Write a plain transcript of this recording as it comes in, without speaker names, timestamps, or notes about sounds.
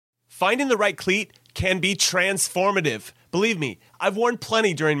Finding the right cleat can be transformative. Believe me, I've worn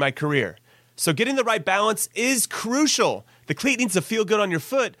plenty during my career. So getting the right balance is crucial. The cleat needs to feel good on your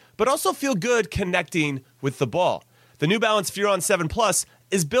foot, but also feel good connecting with the ball. The New Balance Furon 7 Plus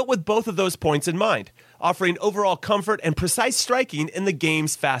is built with both of those points in mind, offering overall comfort and precise striking in the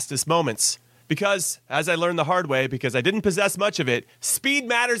game's fastest moments. Because, as I learned the hard way, because I didn't possess much of it, speed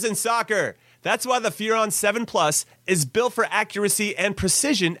matters in soccer. That's why the Furon 7 Plus is built for accuracy and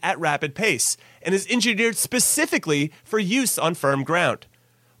precision at rapid pace, and is engineered specifically for use on firm ground.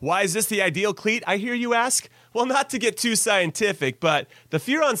 Why is this the ideal cleat, I hear you ask? Well, not to get too scientific, but the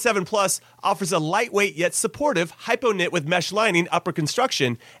Furon 7 Plus offers a lightweight yet supportive hypo-knit with mesh lining upper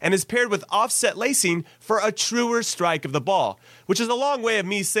construction and is paired with offset lacing for a truer strike of the ball, which is a long way of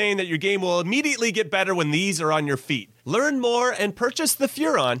me saying that your game will immediately get better when these are on your feet. Learn more and purchase the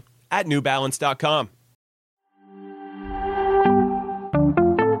Furon at newbalance.com.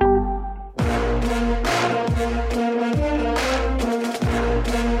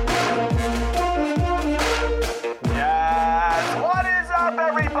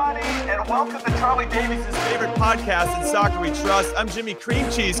 Welcome to Charlie Davies' favorite podcast in Soccer We Trust. I'm Jimmy Cream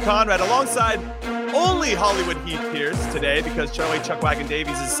Cheese Conrad, alongside only Hollywood Heath Pierce today because Charlie Chuckwagon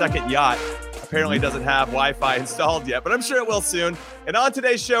Davies' second yacht apparently doesn't have Wi-Fi installed yet, but I'm sure it will soon. And on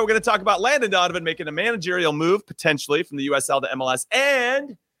today's show, we're going to talk about Landon Donovan making a managerial move, potentially, from the USL to MLS,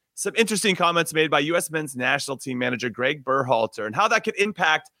 and some interesting comments made by U.S. men's national team manager Greg Berhalter and how that could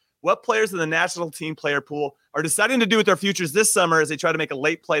impact what players in the national team player pool are deciding to do with their futures this summer as they try to make a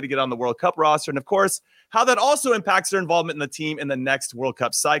late play to get on the World Cup roster. And of course, how that also impacts their involvement in the team in the next World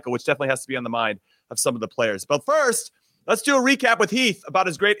Cup cycle, which definitely has to be on the mind of some of the players. But first, let's do a recap with Heath about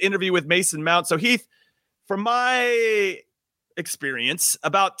his great interview with Mason Mount. So Heath, from my experience,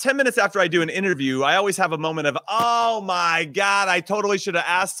 about 10 minutes after I do an interview, I always have a moment of, oh my God, I totally should have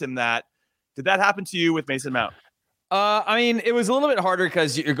asked him that. Did that happen to you with Mason Mount? I mean, it was a little bit harder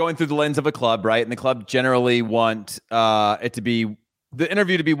because you're going through the lens of a club, right? And the club generally want it to be the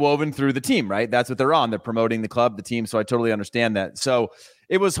interview to be woven through the team, right? That's what they're on. They're promoting the club, the team. So I totally understand that. So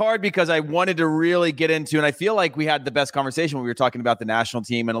it was hard because I wanted to really get into, and I feel like we had the best conversation when we were talking about the national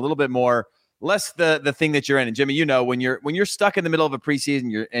team and a little bit more, less the thing that you're in. And Jimmy, you know, when you're stuck in the middle of a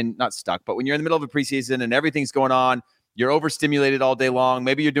preseason, and not stuck, but when you're in the middle of a preseason and everything's going on, you're overstimulated all day long.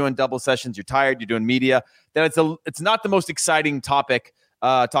 Maybe you're doing double sessions. You're tired. You're doing media. Then it's not the most exciting topic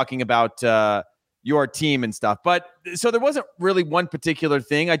talking about your team and stuff. But so there wasn't really one particular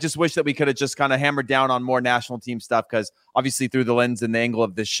thing. I just wish that we could have just kind of hammered down on more national team stuff because obviously through the lens and the angle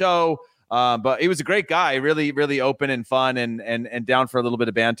of this show. But he was a great guy, really, really open and fun and down for a little bit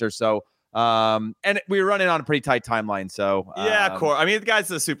of banter. So and we were running on a pretty tight timeline. So yeah, of course. I mean, the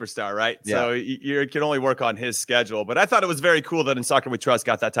guy's a superstar, right? Yeah. So you can only work on his schedule. But I thought it was very cool that in Soccer We Trust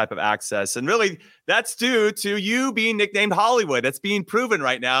got that type of access. And really, that's due to you being nicknamed Hollywood. It's being proven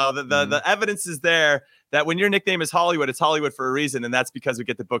right now. The evidence is there that when your nickname is Hollywood, it's Hollywood for a reason. And that's because we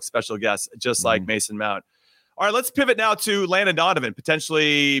get to book special guests, just like Mason Mount. All right, let's pivot now to Landon Donovan,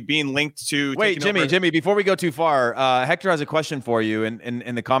 potentially being linked to... Wait, Jimmy, before we go too far, Hector has a question for you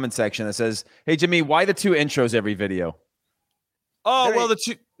in the comment section that says, hey, Jimmy, why the two intros every video? Oh, well, the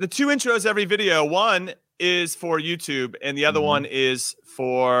two intros every video, one is for YouTube, and the other one is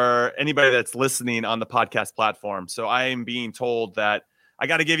for anybody that's listening on the podcast platform. So I am being told that I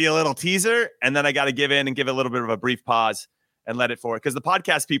got to give you a little teaser, and then I got to give a little bit of a brief pause and let it forward. Because the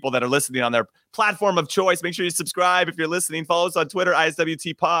podcast people that are listening on their platform of choice, make sure you subscribe. If you're listening, follow us on Twitter,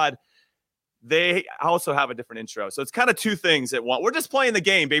 ISWT Pod. They also have a different intro. So it's kind of two things at once. We're just playing the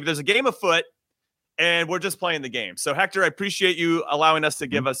game, baby. There's a game afoot, and we're just playing the game. So, Hector, I appreciate you allowing us to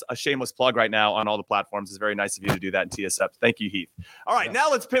give us a shameless plug right now on all the platforms. It's very nice of you to do that and tee us up. Thank you, Heath. All right,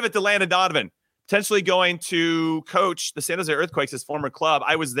 now let's pivot to Landon Donovan, potentially going to coach the San Jose Earthquakes, his former club.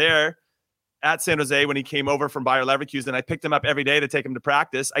 I was there at San Jose when he came over from Bayer Leverkusen. I picked him up every day to take him to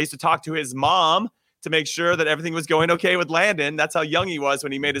practice. I used to talk to his mom to make sure that everything was going okay with Landon. That's how young he was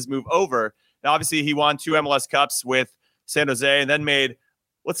when he made his move over. Now, obviously, he won 2 MLS Cups with San Jose and then made,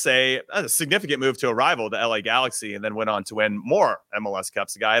 let's say, a significant move to a rival, the LA Galaxy, and then went on to win more MLS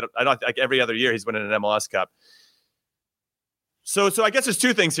Cups. The guy, I don't like every other year he's winning an MLS Cup. So I guess there's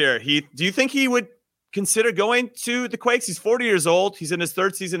two things here. Do you think he would consider going to the Quakes? He's 40 years old. He's in his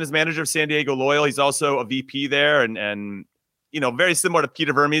third season as manager of San Diego Loyal. He's also a VP there and you know, very similar to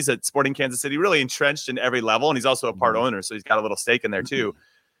Peter Vermes at Sporting Kansas City, really entrenched in every level. And he's also a part owner, so he's got a little stake in there too.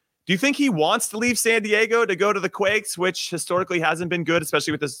 Do you think he wants to leave San Diego to go to the Quakes, which historically hasn't been good,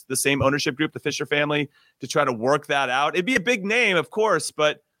 especially with the same ownership group, the Fisher family, to try to work that out? It'd be a big name, of course,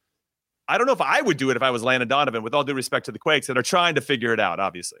 but I don't know if I would do it if I was Landon Donovan, with all due respect to the Quakes that are trying to figure it out,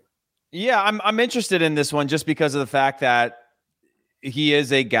 obviously. Yeah, I'm interested in this one just because of the fact that he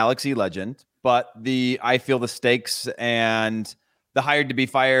is a Galaxy legend, but I feel the stakes and the hired to be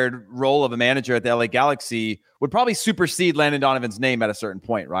fired role of a manager at the LA Galaxy would probably supersede Landon Donovan's name at a certain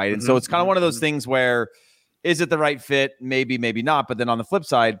point, right? And so it's kind of one of those things where, is it the right fit? Maybe, maybe not. But then on the flip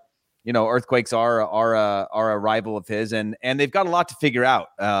side, Earthquakes are a rival of his, and they've got a lot to figure out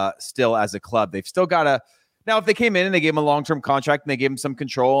still as a club. They've still got to. Now, if they came in and they gave him a long-term contract and they gave him some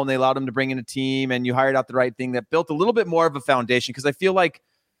control and they allowed him to bring in a team and you hired out the right thing that built a little bit more of a foundation, because I feel like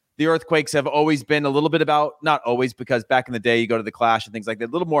the Earthquakes have always been a little bit about, not always, because back in the day you go to the Clash and things like that,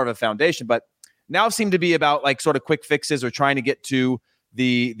 a little more of a foundation, but now seem to be about like sort of quick fixes or trying to get to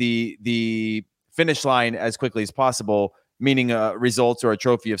the finish line as quickly as possible, meaning results or a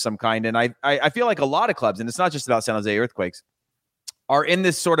trophy of some kind. And I feel like a lot of clubs, and it's not just about San Jose Earthquakes, are in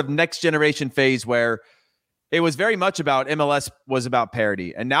this sort of next generation phase where it was very much about MLS was about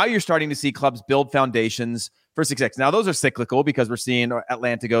parity. And now you're starting to see clubs build foundations for success. Now, those are cyclical because we're seeing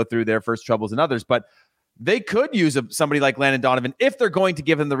Atlanta go through their first troubles and others, but they could use somebody like Landon Donovan if they're going to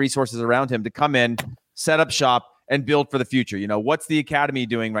give him the resources around him to come in, set up shop, and build for the future. What's the academy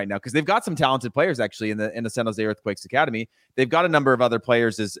doing right now? Because they've got some talented players actually in the San Jose Earthquakes Academy. They've got a number of other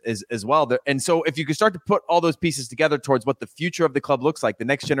players as well. And so if you could start to put all those pieces together towards what the future of the club looks like, the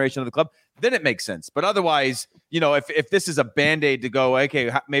next generation of the club, then it makes sense. But otherwise, if this is a Band-Aid to go, okay,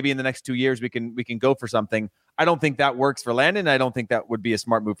 maybe in the next 2 years we can go for something, I don't think that works for Landon. I don't think that would be a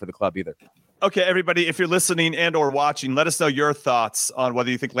smart move for the club either. Okay, everybody, if you're listening and or watching, let us know your thoughts on whether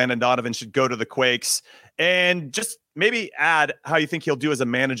you think Landon Donovan should go to the Quakes, and just maybe add how you think he'll do as a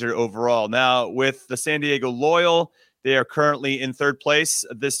manager overall. Now, with the San Diego Loyal, they are currently in third place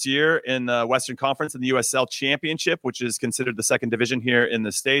this year in the Western Conference in the USL Championship, which is considered the second division here in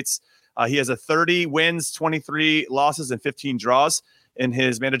the States. He has a 30 wins, 23 losses, and 15 draws in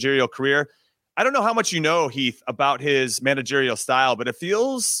his managerial career. I don't know how much you know, Heath, about his managerial style, but it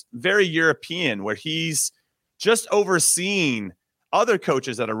feels very European, where he's just overseeing other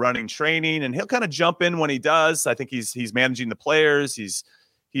coaches that are running training, and he'll kind of jump in when he does. I think he's managing the players.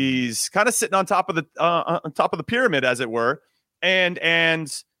 He's kind of sitting on top of the pyramid, as it were. And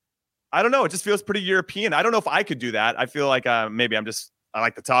I don't know, it just feels pretty European. I don't know if I could do that. I feel like maybe I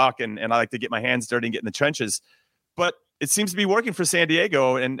like to talk and I like to get my hands dirty and get in the trenches, but it seems to be working for San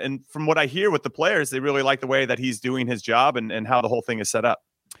Diego. And from what I hear with the players, they really like the way that he's doing his job and how the whole thing is set up.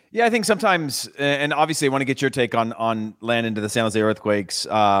 Yeah, I think sometimes, and obviously I want to get your take on Landon to the San Jose Earthquakes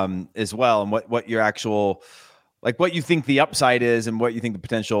as well, and what your actual, like what you think the upside is and what you think the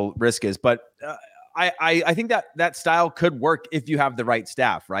potential risk is. But I think that style could work if you have the right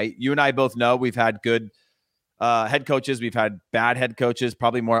staff, right? You and I both know we've had good head coaches. We've had bad head coaches,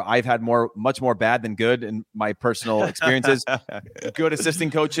 probably more. I've had much more bad than good in my personal experiences. Good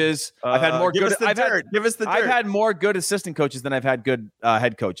assistant coaches. I've had more good. Give us the dirt. I've had more good assistant coaches than I've had good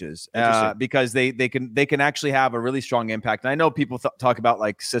head coaches because they can actually have a really strong impact. And I know people talk about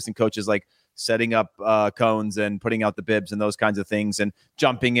like assistant coaches, like setting up cones and putting out the bibs and those kinds of things and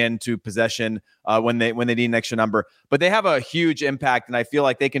jumping into possession when they need an extra number. But they have a huge impact, and I feel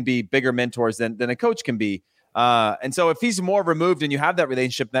like they can be bigger mentors than a coach can be. And so if he's more removed and you have that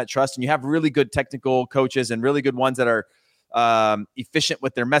relationship and that trust, and you have really good technical coaches and really good ones that are efficient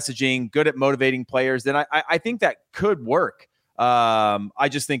with their messaging, good at motivating players, then I think that could work. I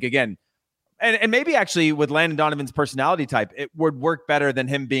just think, again, and maybe actually with Landon Donovan's personality type, it would work better than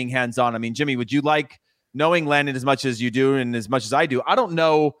him being hands-on. I mean, Jimmy, would you like, knowing Landon as much as you do and as much as I do, I don't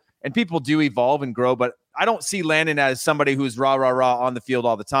know, and people do evolve and grow, but I don't see Landon as somebody who's rah on the field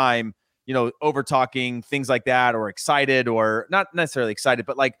all the time, over talking, things like that, or excited, or not necessarily excited,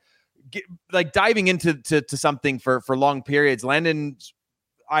 but like diving into something for long periods. Landon,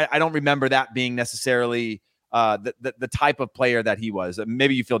 I don't remember that being necessarily the type of player that he was.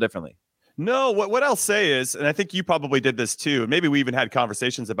 Maybe you feel differently. No, what I'll say is, and I think you probably did this too, and maybe we even had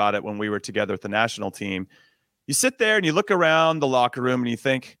conversations about it when we were together with the national team. You sit there and you look around the locker room and you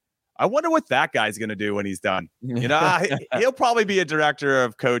think, I wonder what that guy's going to do when he's done. He'll probably be a director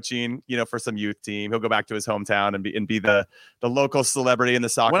of coaching, for some youth team. He'll go back to his hometown and be the local celebrity in the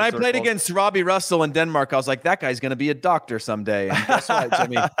soccer. When I played against Robbie Russell in Denmark, I was like, that guy's going to be a doctor someday. And guess what,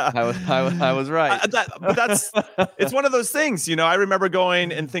 Jimmy? I was right. It's one of those things, I remember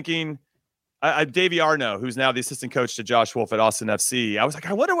going and thinking, Davey Arno, who's now the assistant coach to Josh Wolf at Austin FC. I was like,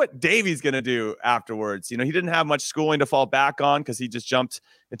 I wonder what Davey's going to do afterwards. He didn't have much schooling to fall back on because he just jumped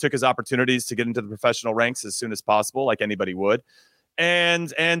and took his opportunities to get into the professional ranks as soon as possible, like anybody would.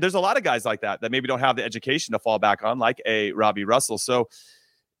 And there's a lot of guys like that maybe don't have the education to fall back on, like a Robbie Russell. So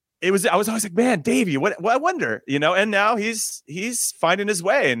I was always like, man, Davey, what I wonder, and now he's finding his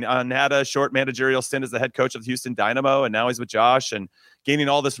way and had a short managerial stint as the head coach of the Houston Dynamo. And now he's with Josh and gaining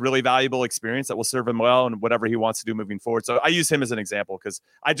all this really valuable experience that will serve him well and whatever he wants to do moving forward. So I use him as an example because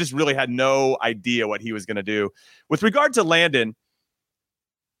I just really had no idea what he was going to do. With regard to Landon,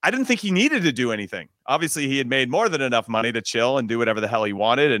 I didn't think he needed to do anything. Obviously, he had made more than enough money to chill and do whatever the hell he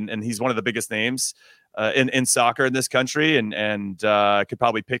wanted. And he's one of the biggest names in soccer in this country and could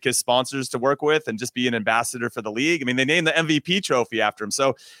probably pick his sponsors to work with and just be an ambassador for the league. I mean, they named the MVP trophy after him.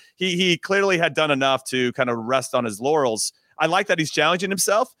 So he clearly had done enough to kind of rest on his laurels. I like that he's challenging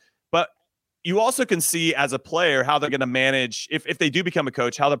himself, but you also can see as a player how they're going to manage, if they do become a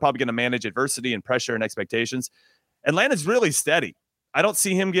coach, how they're probably going to manage adversity and pressure and expectations. And Landon's really steady. I don't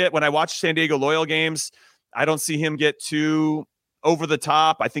see him when I watch San Diego Loyal games, I don't see him get too over the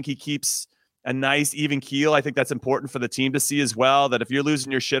top. I think he keeps a nice even keel. I think that's important for the team to see as well, that if you're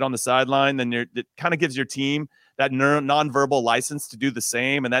losing your shit on the sideline, then it kind of gives your team that nonverbal license to do the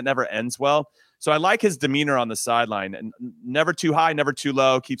same, and that never ends well. So I like his demeanor on the sideline, and never too high, never too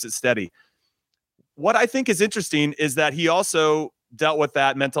low, keeps it steady. What I think is interesting is that he also dealt with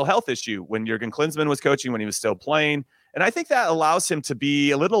that mental health issue when Jurgen Klinsmann was coaching, when he was still playing. And I think that allows him to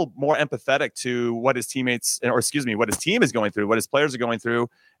be a little more empathetic to what his teammates, what his team is going through, what his players are going through.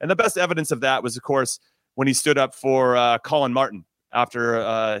 And the best evidence of that was, of course, when he stood up for Colin Martin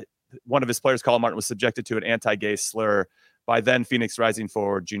after one of his players, Colin Martin, was subjected to an anti-gay slur by then Phoenix Rising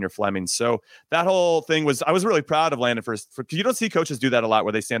forward Junior Fleming. So that whole thing I was really proud of Landon for you don't see coaches do that a lot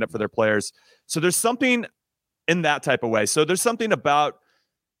where they stand up for their players. So there's something in that type of way. So there's something about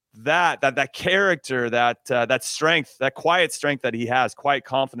that character, that strength, that quiet strength that he has, quiet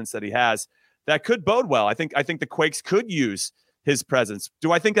confidence that he has, that could bode well. I think the Quakes could use his presence.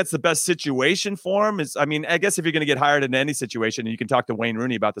 Do I think that's the best situation for him? I guess if you're going to get hired in any situation, and you can talk to Wayne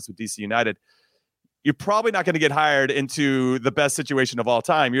Rooney about this with DC United, you're probably not going to get hired into the best situation of all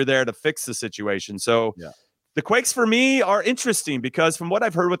time. You're there to fix the situation. So The Quakes for me are interesting because from what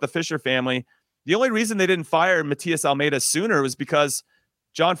I've heard with the Fisher family, the only reason they didn't fire Matias Almeida sooner was because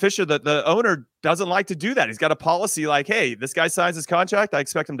John Fisher, the owner, doesn't like to do that. He's got a policy like, hey, this guy signs his contract, I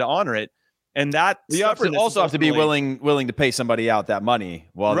expect him to honor it. And that you also have to be willing to pay somebody out that money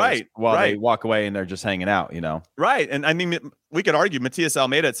while they walk away and they're just hanging out, Right. And I mean, we could argue Matias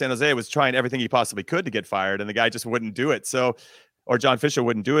Almeida at San Jose was trying everything he possibly could to get fired, and the guy just wouldn't do it. Or John Fisher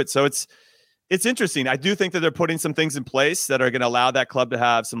wouldn't do it. So it's interesting. I do think that they're putting some things in place that are going to allow that club to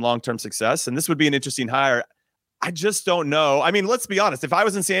have some long-term success. And this would be an interesting hire. I just don't know. I mean, let's be honest. If I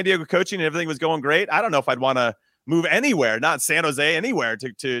was in San Diego coaching and everything was going great, I don't know if I'd want to move anywhere, not San Jose, anywhere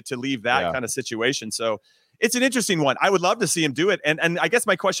to leave that kind of situation. So it's an interesting one. I would love to see him do it. And I guess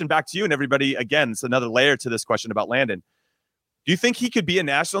my question back to you and everybody, again, it's another layer to this question about Landon. Do you think he could be a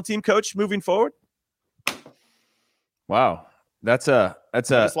national team coach moving forward? Wow. I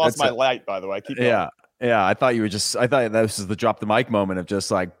just lost my light, by the way. Keep going. Yeah. I thought this is the drop the mic moment of just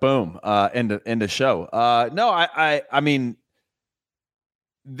like, boom, end of show. No, I mean,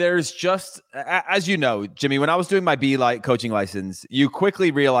 there's just, as you know, Jimmy, when I was doing my coaching license, you quickly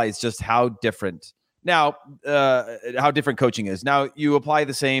realize just how different coaching is. Now you apply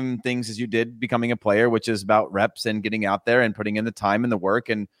the same things as you did becoming a player, which is about reps and getting out there and putting in the time and the work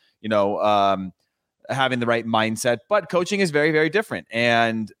and, having the right mindset, but coaching is very, very different.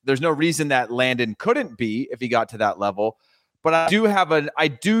 And there's no reason that Landon couldn't be if he got to that level. But I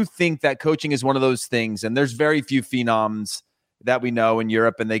do think that coaching is one of those things. And there's very few phenoms that we know in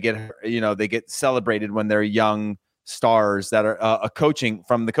Europe, and they get celebrated when they're young stars that are coaching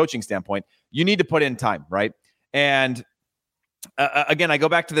from the coaching standpoint. You need to put in time, right? And again, I go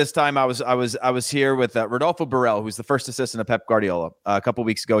back to this time I was here with Rodolfo Burrell, who's the first assistant of Pep Guardiola. A couple of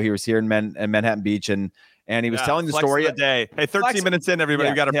weeks ago, he was here in Manhattan Beach, and he was telling the story of the day. Hey, 13 minutes in, everybody,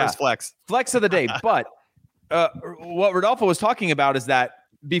 we got our first flex of the day. But what Rodolfo was talking about is that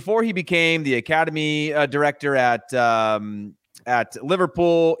before he became the academy director at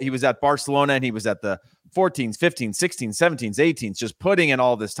Liverpool, he was at Barcelona, and he was at the 14s, 15s, 16s, 17s, 18s, just putting in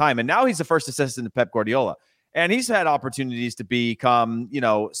all this time. And now he's the first assistant to Pep Guardiola. And he's had opportunities to become,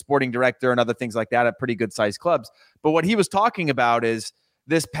 sporting director and other things like that at pretty good sized clubs. But what he was talking about is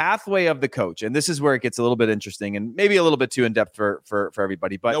this pathway of the coach. And this is where it gets a little bit interesting and maybe a little bit too in depth for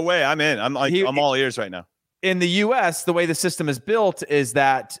everybody. But no way, I'm in. I'm all ears right now. In the U.S., the way the system is built is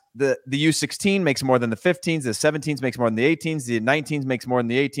that the U16 makes more than the 15s, the 17s makes more than the 18s, the 19s makes more than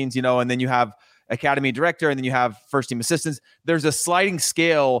the 18s, and then you have academy director, and then you have first team assistants. There's a sliding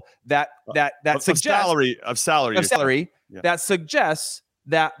scale that suggests salary that suggests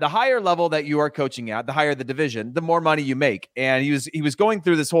that the higher level that you are coaching at, the higher the division, the more money you make. And he was going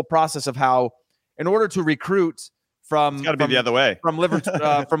through this whole process of how, in order to recruit from the other way from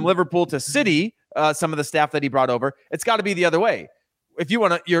Liverpool to City, some of the staff that he brought over, it's got to be the other way. If you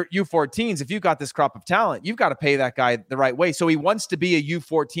want your U14s, if you've got this crop of talent, you've got to pay that guy the right way. So he wants to be a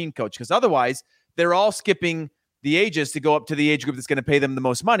U14 coach, because otherwise they're all skipping the ages to go up to the age group that's going to pay them the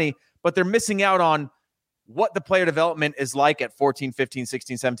most money, but they're missing out on what the player development is like at 14, 15,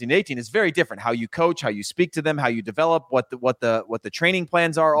 16, 17, 18 is very different. How you coach, how you speak to them, how you develop, what the training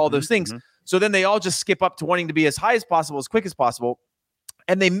plans are, all those things. So then they all just skip up to wanting to be as high as possible, as quick as possible,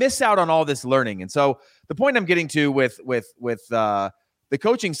 and they miss out on all this learning. And so the point I'm getting to with the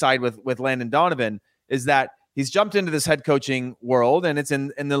coaching side with Landon Donovan is that he's jumped into this head coaching world, and it's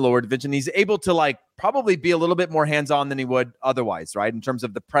in the lower division. He's able to probably be a little bit more hands-on than he would otherwise, right? In terms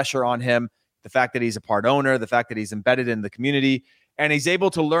of the pressure on him, the fact that he's a part owner, the fact that he's embedded in the community, and he's able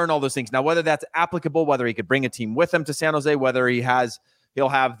to learn all those things. Now, whether that's applicable, whether he could bring a team with him to San Jose, whether he'll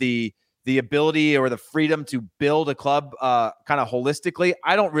have the ability or the freedom to build a club kind of holistically,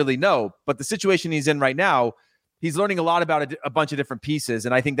 I don't really know. But the situation he's in right now, he's learning a lot about a bunch of different pieces.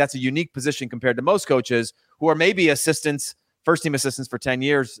 And I think that's a unique position compared to most coaches who are maybe first-team assistants for 10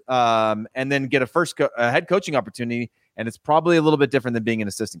 years, and then get a head coaching opportunity. And it's probably a little bit different than being an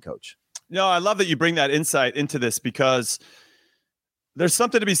assistant coach. No, I love that you bring that insight into this, because there's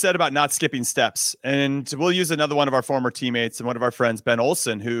something to be said about not skipping steps. And we'll use another one of our former teammates and one of our friends, Ben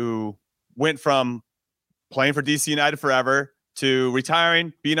Olsen, who went from playing for DC United forever to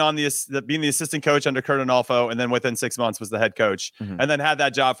retiring, being the assistant coach under Kurt Onalfo, and then within 6 months was the head coach, and then had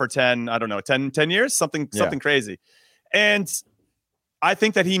that job for 10 years, something crazy. And I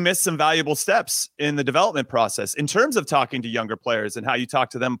think that he missed some valuable steps in the development process in terms of talking to younger players and how you talk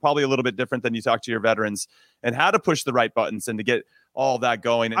to them, probably a little bit different than you talk to your veterans, and how to push the right buttons and to get all that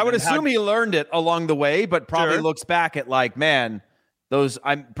going. I would assume he learned it along the way, but probably looks back at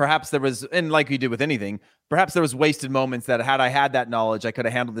perhaps there was, and like you do with anything, perhaps there was wasted moments that had I had that knowledge, I could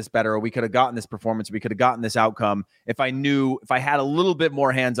have handled this better, or we could have gotten this performance, we could have gotten this outcome if I had a little bit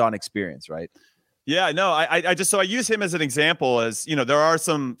more hands-on experience, right? Yeah, no, I use him as an example. As you know, there are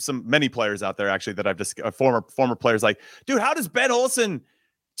many players out there actually that I've just former players like, dude, how does Ben Olsen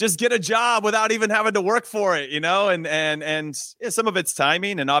just get a job without even having to work for it? And some of it's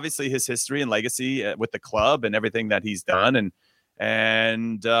timing, and obviously his history and legacy with the club and everything that he's done,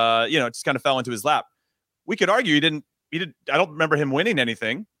 and it just kind of fell into his lap. We could argue he didn't. I don't remember him winning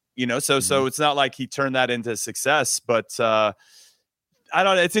anything. So it's not like he turned that into success, but. I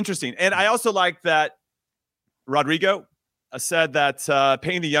don't know. It's interesting. And I also like that Rodrigo said that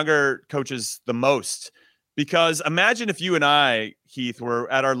paying the younger coaches the most, because imagine if you and I, Heath, were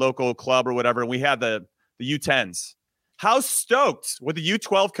at our local club or whatever, and we had the U10s. How stoked would the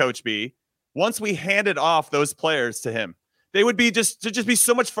U12 coach be once we handed off those players to him? They would be just be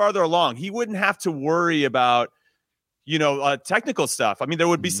so much farther along. He wouldn't have to worry about, technical stuff. I mean, there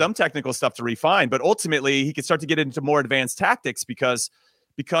would be some technical stuff to refine, but ultimately he could start to get into more advanced tactics because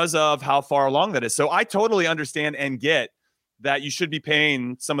of how far along that is. So I totally understand and get that you should be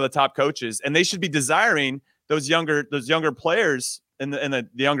paying some of the top coaches, and they should be desiring those younger players in the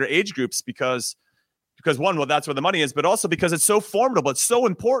younger age groups because one, well, that's where the money is, but also because it's so formidable. It's so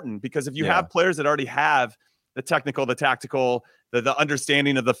important, because if you have players that already have the technical, the tactical, the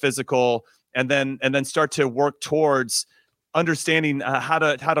understanding of the physical, and then start to work towards understanding how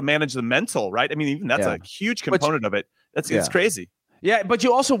to manage the mental, right? I mean, even that's a huge component of it. It's crazy. Yeah, but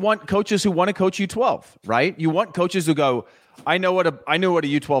you also want coaches who want to coach U12, right? You want coaches who go, I know what a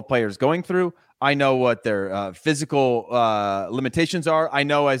U12 player is going through. I know what their physical limitations are. I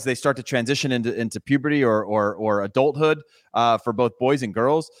know as they start to transition into puberty or adulthood for both boys and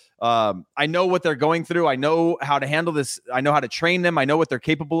girls. I know what they're going through. I know how to handle this. I know how to train them. I know what they're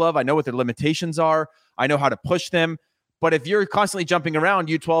capable of. I know what their limitations are. I know how to push them. But if you're constantly jumping around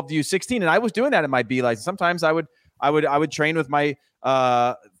U12 to U16, and I was doing that in my B license, sometimes I would train with my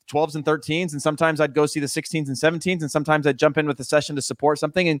 12s and 13s, and sometimes I'd go see the 16s and 17s, and sometimes I'd jump in with a session to support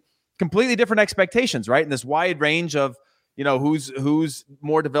something, and completely different expectations, right? And this wide range of, who's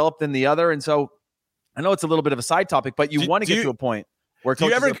more developed than the other. And so I know it's a little bit of a side topic, but you want to get to a point where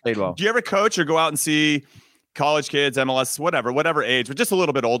coaches have played well. Do you ever coach or go out and see college kids, MLS, whatever age, but just a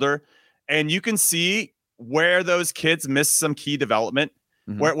little bit older, and you can see where those kids miss some key development?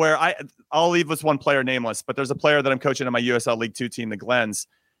 Where I'll leave this one player nameless, but there's a player that I'm coaching on my USL League 2 team, the Glens,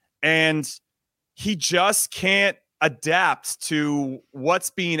 and he just can't adapt to what's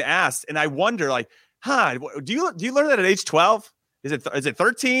being asked. And I wonder, do you learn that at age 12? Is it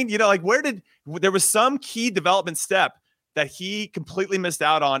 13? There was some key development step that he completely missed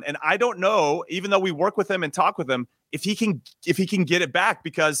out on. And I don't know, even though we work with him and talk with him, if he can get it back,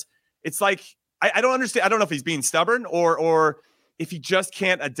 because it's like, I don't understand. I don't know if he's being stubborn or if he just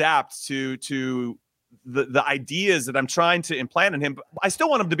can't adapt to the ideas that I'm trying to implant in him. But I still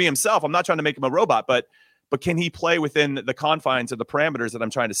want him to be himself. I'm not trying to make him a robot, but can he play within the confines of the parameters that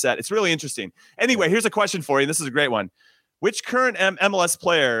I'm trying to set? It's really interesting. Anyway, here's a question for you. This is a great one. Which current MLS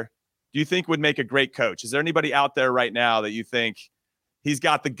player do you think would make a great coach? Is there anybody out there right now that you think he's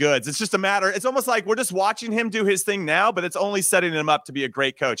got the goods? It's just a matter. It's almost like we're just watching him do his thing now, but it's only setting him up to be a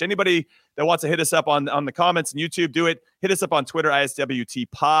great coach. Anybody that wants to hit us up on the comments and YouTube, do it. Hit us up on Twitter, ISWT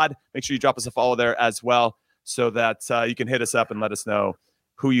Pod. Make sure you drop us a follow there as well, so that you can hit us up and let us know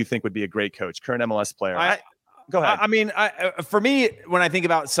who you think would be a great coach, current MLS player. Go ahead. I mean, for me, when I think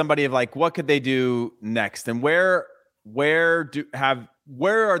about somebody of like, what could they do next, and where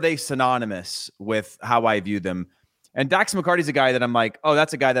are they synonymous with how I view them? And Dax McCarty's a guy that I'm like, oh,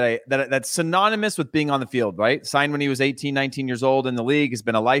 that's a guy that's synonymous with being on the field, right? Signed when he was 18, 19 years old in the league, has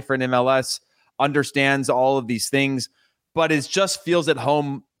been a lifer in MLS, understands all of these things, but just feels at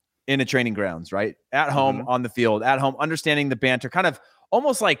home in a training grounds, right? At home on the field, at home, understanding the banter, kind of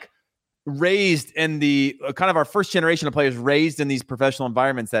almost like raised in the kind of our first generation of players raised in these professional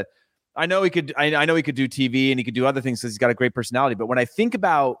environments that I know he could do TV and he could do other things because he's got a great personality. But when I think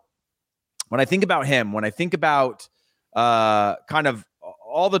about him, when I think about kind of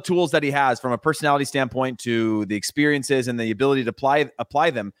all the tools that he has from a personality standpoint to the experiences and the ability to apply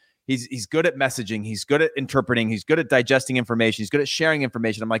them, he's good at messaging. He's good at interpreting. He's good at digesting information. He's good at sharing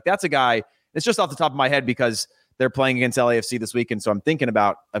information. I'm like, that's a guy. It's just off the top of my head because they're playing against LAFC this weekend. So I'm thinking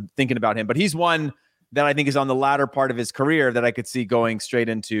about him, but he's one that I think is on the latter part of his career that I could see going straight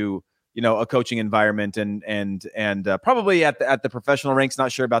into, a coaching environment and probably at the professional ranks. Not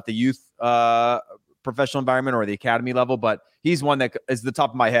sure about the youth professional environment or the academy level, but he's one that is the top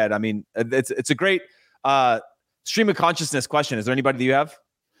of my head. I mean, it's a great stream of consciousness question. Is there anybody that you have?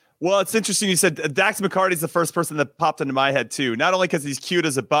 Well, it's interesting. You said Dax McCarty's the first person that popped into my head too. Not only because he's cute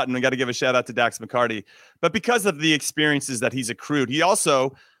as a button, we got to give a shout out to Dax McCarty, but because of the experiences that he's accrued. He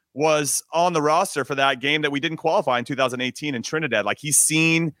also was on the roster for that game that we didn't qualify in 2018 in Trinidad. Like, he's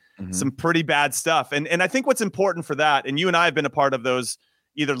seen some pretty bad stuff. And I think what's important for that, and you and I have been a part of those,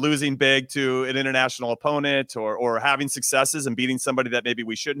 either losing big to an international opponent or having successes and beating somebody that maybe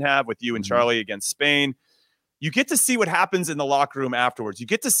we shouldn't have, with you and Charlie against Spain. You get to see what happens in the locker room afterwards. You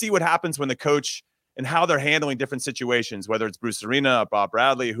get to see what happens when the coach and how they're handling different situations, whether it's Bruce Arena, Bob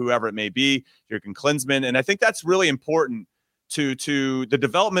Bradley, whoever it may be, Jurgen Klinsmann. And I think that's really important to the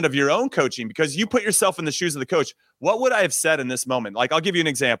development of your own coaching, because you put yourself in the shoes of the coach. What would I have said in this moment? Like, I'll give you an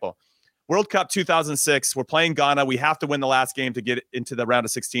example. World Cup 2006, we're playing Ghana. We have to win the last game to get into the round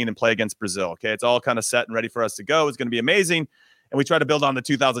of 16 and play against Brazil. Okay, it's all kind of set and ready for us to go. It's going to be amazing. And we try to build on the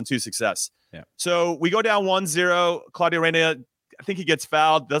 2002 success. Yeah. So we go down 1-0. Claudio Reyna, I think he gets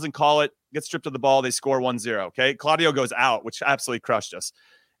fouled, doesn't call it, gets stripped of the ball. They score 1-0. Okay, Claudio goes out, which absolutely crushed us.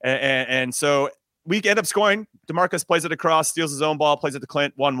 And so we end up scoring. DeMarcus plays it across, steals his own ball, plays it to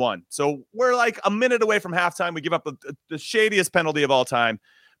Clint, 1-1. So we're like a minute away from halftime. We give up the shadiest penalty of all time.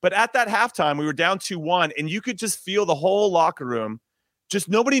 But at that halftime, we were down 2-1, and you could just feel the whole locker room. Just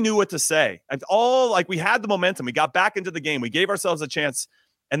nobody knew what to say. And we had the momentum. We got back into the game. We gave ourselves a chance,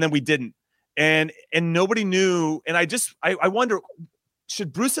 and then we didn't. And nobody knew. And I wonder,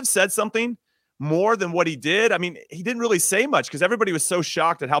 should Bruce have said something more than what he did? I mean, he didn't really say much because everybody was so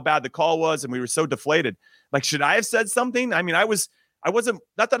shocked at how bad the call was, and we were so deflated. Like, should I have said something? I mean, I wasn't,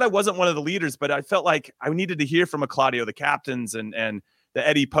 not that I wasn't one of the leaders, but I felt like I needed to hear from a Claudio, the captains, and the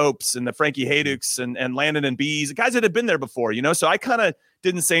Eddie Popes and the Frankie Hayduks and Landon and Bees, the guys that had been there before, So I kind of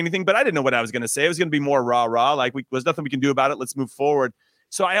didn't say anything, but I didn't know what I was going to say. It was going to be more rah-rah. Like, there's nothing we can do about it. Let's move forward.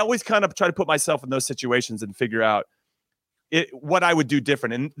 So I always kind of try to put myself in those situations and figure out what I would do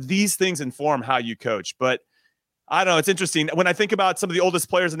different. And these things inform how you coach. But I don't know. It's interesting. When I think about some of the oldest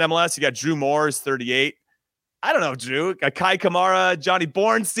players in MLS, you got Drew Moore's 38. I don't know, Drew. Got Kai Kamara, Johnny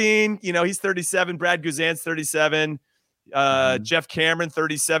Bornstein. He's 37. Brad Guzan's 37. Jeff Cameron,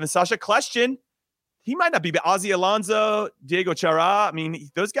 37. Sasha Kleshchin, he might not be, but Ozzy Alonso, Diego Chara. I mean,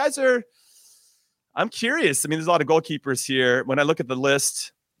 those guys are, I'm curious. I mean, there's a lot of goalkeepers here. When I look at the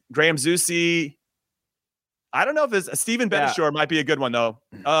list, Graham Zusi, I don't know if it's Steven Benishore might be a good one, though.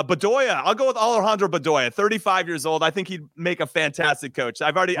 Bedoya, I'll go with Alejandro Bedoya, 35 years old. I think he'd make a fantastic coach.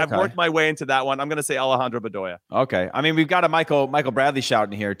 I've worked my way into that one. I'm going to say Alejandro Bedoya. Okay. I mean, we've got a Michael Bradley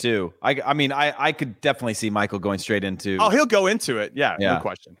shouting here, too. I could definitely see Michael going straight into. Oh, he'll go into it. Yeah. No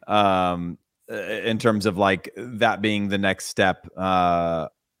question. In terms of like that being the next step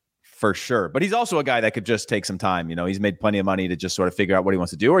for sure. But he's also a guy that could just take some time. You know, he's made plenty of money to just sort of figure out what he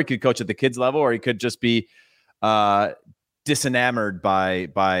wants to do, or he could coach at the kids level, or he could just be disenamored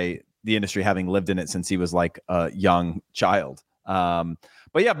by the industry, having lived in it since he was like a young child.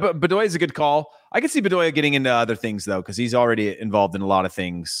 But yeah, Bedoya is a good call. I can see Bedoya getting into other things though, because he's already involved in a lot of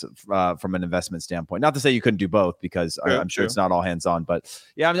things from an investment standpoint. Not to say you couldn't do both, because I'm sure it's not all hands on. But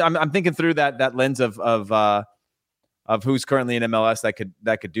yeah, I'm thinking through that lens of who's currently in MLS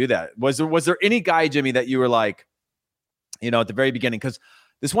that could do that. Was there any guy, Jimmy, that you were like, you know, at the very beginning? Because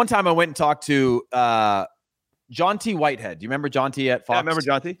this one time I went and talked to John T. Whitehead. Do you remember John T. at Fox? Yeah, I remember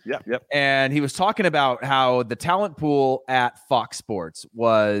John T. Yep. And he was talking about how the talent pool at Fox Sports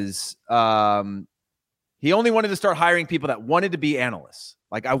was he only wanted to start hiring people that wanted to be analysts.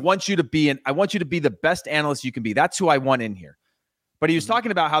 Like, I want you to be the best analyst you can be. That's who I want in here. But he was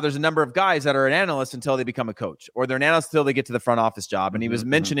talking about how there's a number of guys that are an analyst until they become a coach, or they're an analyst until they get to the front office job. And he was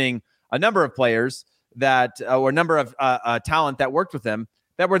mentioning a number of players that, or a number of talent that worked with him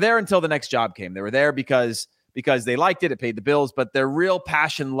that were there until the next job came. They were there because they liked it, it paid the bills, but their real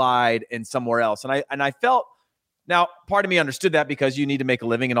passion lied in somewhere else. And I felt, now part of me understood that because you need to make a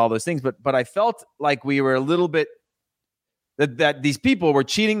living and all those things, but I felt like we were a little bit, that these people were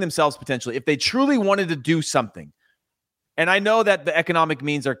cheating themselves potentially if they truly wanted to do something. And I know that the economic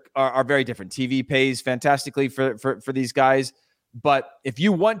means are very different. TV pays fantastically for these guys, but if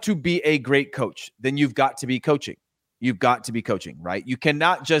you want to be a great coach, then you've got to be coaching. You've got to be coaching, right? You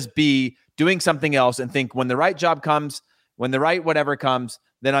cannot just be doing something else and think when the right job comes, when the right whatever comes,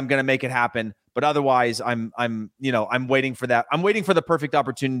 then I'm going to make it happen. But otherwise, I'm waiting for that. I'm waiting for the perfect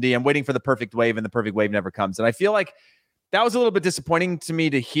opportunity. I'm waiting for the perfect wave, and the perfect wave never comes. And I feel like that was a little bit disappointing to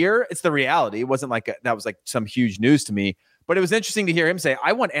me to hear. It's the reality. It wasn't like that was like some huge news to me, but it was interesting to hear him say,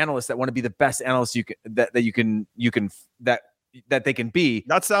 "I want analysts that want to be the best analysts that they can be."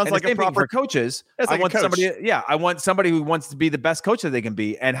 That sounds like a proper for coaches. I want I want somebody who wants to be the best coach that they can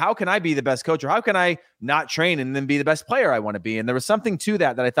be. And how can I be the best coach, or how can I not train and then be the best player I want to be? And there was something to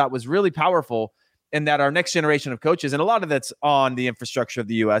that I thought was really powerful, in that our next generation of coaches, and a lot of that's on the infrastructure of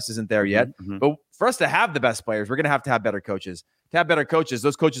the U.S. isn't there yet. But for us to have the best players, we're going to have better coaches. To have better coaches,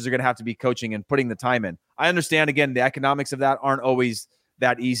 those coaches are going to have to be coaching and putting the time in. I understand, again, the economics of that aren't always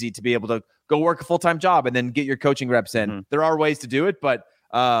that easy to be able to go work a full-time job and then get your coaching reps in. There are ways to do it, but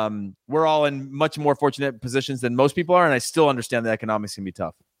we're all in much more fortunate positions than most people are. And I still understand the economics can be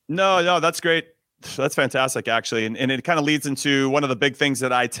tough. No, that's great. That's fantastic, actually. And it kind of leads into one of the big things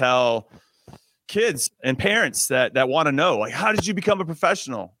that I tell kids and parents that want to know, like, how did you become a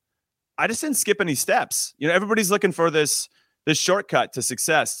professional? I just didn't skip any steps. You know, everybody's looking for this shortcut to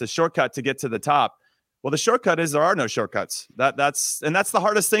success, the shortcut to get to the top. Well, the shortcut is there are no shortcuts. That's the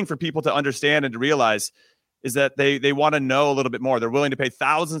hardest thing for people to understand and to realize, is that they want to know a little bit more. They're willing to pay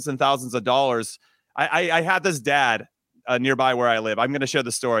thousands and thousands of dollars. I had this dad nearby where I live. I'm going to share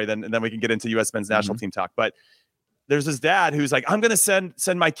the story, then we can get into U.S. men's national team talk. But there's this dad who's like, I'm going to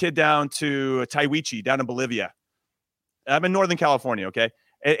send my kid down to Taiwichi down in Bolivia. I'm in Northern California, okay?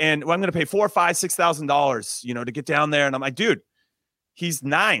 And I'm going to pay $4,000, $5,000, $6,000, to get down there. And I'm like, dude, he's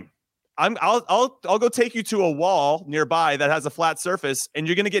 9. I'll go take you to a wall nearby that has a flat surface, and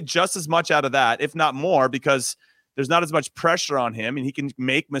you're going to get just as much out of that, if not more, because there's not as much pressure on him, and he can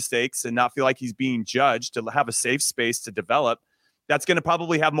make mistakes and not feel like he's being judged, to have a safe space to develop. That's going to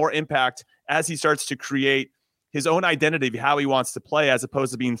probably have more impact as he starts to create his own identity of how he wants to play, as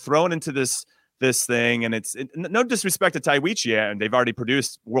opposed to being thrown into this thing. And it's no disrespect to Taiwichi, and they've already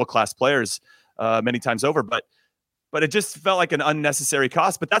produced world-class players many times over, but it just felt like an unnecessary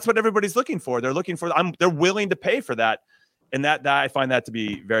cost. But that's what everybody's looking for. They're looking for, they're willing to pay for that. And that I find that to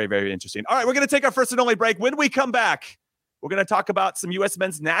be very, very interesting. All right, we're going to take our first and only break. When we come back, we're going to talk about some U.S.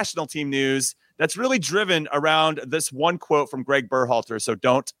 men's national team news that's really driven around this one quote from Greg Berhalter. So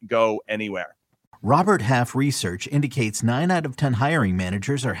don't go anywhere. Robert Half research indicates 9 out of 10 hiring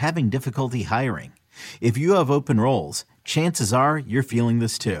managers are having difficulty hiring. If you have open roles, chances are you're feeling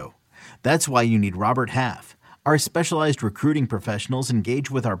this too. That's why you need Robert Half. Our specialized recruiting professionals engage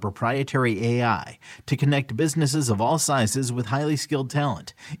with our proprietary AI to connect businesses of all sizes with highly skilled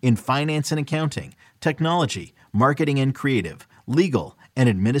talent in finance and accounting, technology, marketing and creative, legal, and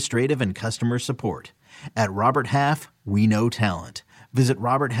administrative and customer support. At Robert Half, we know talent. Visit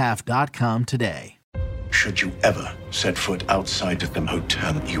roberthalf.com today. Should you ever set foot outside of them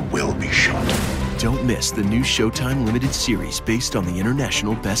hotel, you will be shot. Don't miss the new Showtime limited series based on the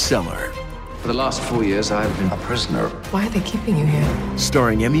international bestseller. For the last 4 years, I've been a prisoner. Why are they keeping you here?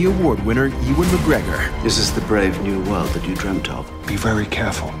 Starring Emmy Award winner Ewan McGregor. This is the brave new world that you dreamt of. Be very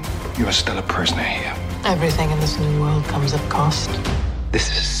careful. You are still a prisoner here. Everything in this new world comes at cost. This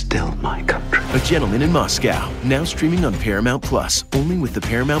is still my country. A Gentleman in Moscow, now streaming on Paramount Plus, only with the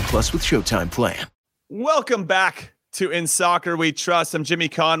Paramount Plus with Showtime plan. Welcome back to In Soccer We Trust. I'm Jimmy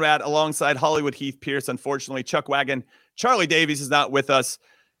Conrad alongside Hollywood Heath Pierce. Unfortunately, Chuck Wagon, Charlie Davies is not with us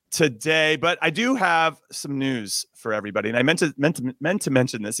today, but I do have some news for everybody. And I meant to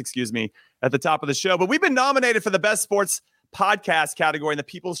mention this, at the top of the show, but we've been nominated for the best sports podcast category in the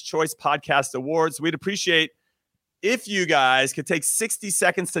People's Choice Podcast Awards. We'd appreciate if you guys could take 60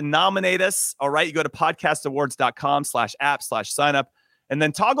 seconds to nominate us. All right. You go to podcastawards.com/app/sign up and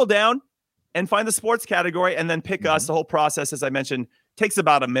then toggle down and find the sports category and then pick us. The whole process, as I mentioned, takes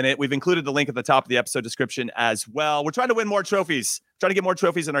about a minute. We've included the link at the top of the episode description as well. We're trying to win more trophies, trying to get more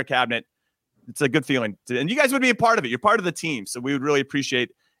trophies in our cabinet. It's a good feeling. And you guys would be a part of it. You're part of the team. So we would really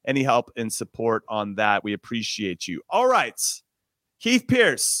appreciate any help and support on that. We appreciate you. All right. Heath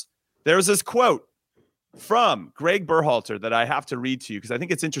Pierce, there was this quote from Greg Berhalter that I have to read to you because I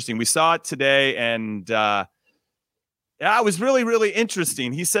think it's interesting. We saw it today and it was really, really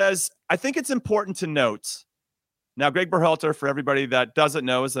interesting. He says, I think it's important to note. Now, Greg Berhalter, for everybody that doesn't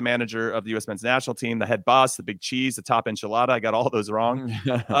know, is the manager of the U.S. men's national team, the head boss, the big cheese, the top enchilada. I got all those wrong.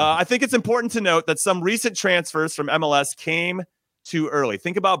 I think it's important to note that some recent transfers from MLS came too early.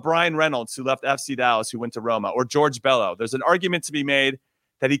 Think about Brian Reynolds, who left FC Dallas, who went to Roma, or George Bello. There's an argument to be made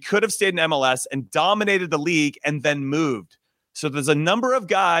that he could have stayed in MLS and dominated the league and then moved. So there's a number of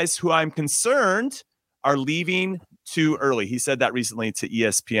guys who I'm concerned are leaving too early. He said that recently to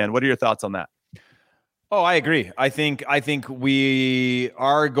ESPN. What are your thoughts on that? Oh, I agree. I think we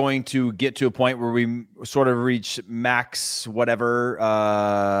are going to get to a point where we sort of reach max whatever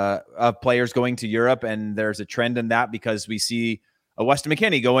of players going to Europe, and there's a trend in that because we see a Weston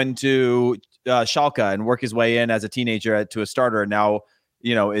McKennie go into Schalke and work his way in as a teenager to a starter, and now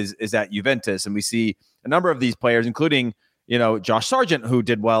is at Juventus, and we see a number of these players, including Josh Sargent, who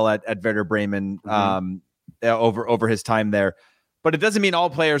did well at Werder Bremen over his time there. But it doesn't mean all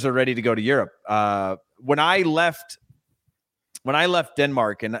players are ready to go to Europe. When I left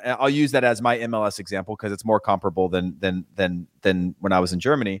Denmark, and I'll use that as my MLS example because it's more comparable than when I was in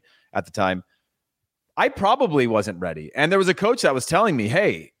Germany at the time, I probably wasn't ready. And there was a coach that was telling me,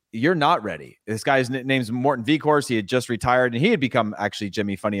 hey, you're not ready. This guy's name's Morten Vikhorst. He had just retired, and he had become, actually,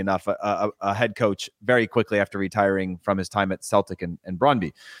 Jimmy, funny enough, a head coach very quickly after retiring from his time at Celtic and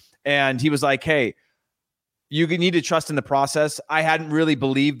Brøndby. And he was like, hey, you need to trust in the process. I hadn't really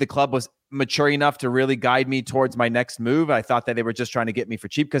believed the club was mature enough to really guide me towards my next move. I thought that they were just trying to get me for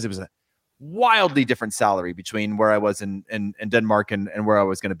cheap because it was a wildly different salary between where I was in Denmark and where I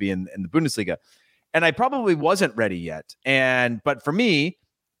was going to be in the Bundesliga. And I probably wasn't ready yet. But for me,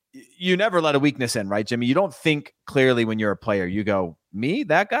 you never let a weakness in, right, Jimmy? You don't think clearly when you're a player. You go, me,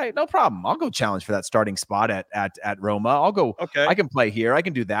 that guy, no problem. I'll go challenge for that starting spot at Roma. I'll go. Okay, I can play here. I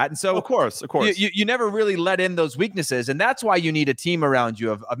can do that. And so, of course, you never really let in those weaknesses, and that's why you need a team around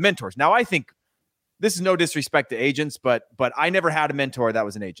you of mentors. Now, I think this is no disrespect to agents, but I never had a mentor that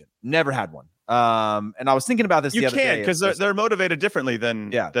was an agent. Never had one. And I was thinking about this the other day. You can't because they're motivated differently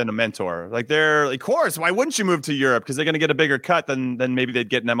than a mentor. Like they're, of course, why wouldn't you move to Europe? Because they're going to get a bigger cut than maybe they'd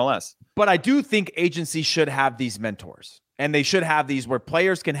get in MLS. But I do think agencies should have these mentors. And they should have these where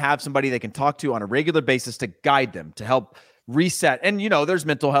players can have somebody they can talk to on a regular basis to guide them, to help reset. And, there's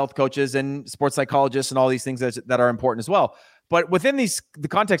mental health coaches and sports psychologists and all these things that are important as well. But within the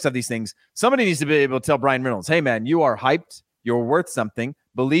context of these things, somebody needs to be able to tell Brian Reynolds, hey, man, you are hyped. You're worth something.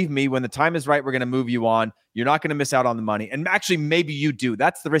 Believe me, when the time is right, we're going to move you on. You're not going to miss out on the money. And actually, maybe you do.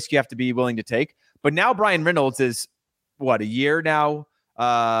 That's the risk you have to be willing to take. But now Brian Reynolds is, a year now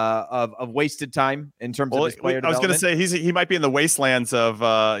of wasted time in terms of his player development. I was going to say he might be in the wastelands of,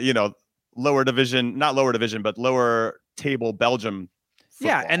 lower division, not lower division, but lower table Belgium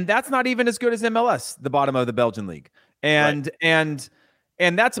football. Yeah, and that's not even as good as MLS, the bottom of the Belgian league. And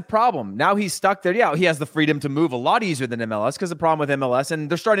that's a problem. Now he's stuck there. Yeah, he has the freedom to move a lot easier than MLS because the problem with MLS,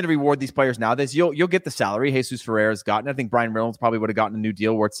 and they're starting to reward these players now, is you'll get the salary Jesus Ferreira's gotten. I think Brian Reynolds probably would have gotten a new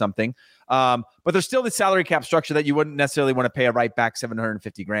deal worth something. But there's still the salary cap structure that you wouldn't necessarily want to pay a right back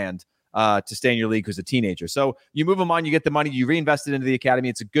 $750,000 to stay in your league who's a teenager. So you move him on, you get the money, you reinvest it into the academy.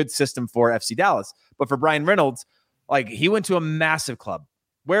 It's a good system for FC Dallas. But for Brian Reynolds, he went to a massive club.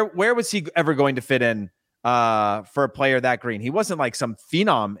 Where was he ever going to fit in for a player that green? He wasn't like some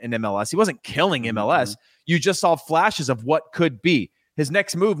phenom in MLS. He wasn't killing MLS. You just saw flashes of what could be. His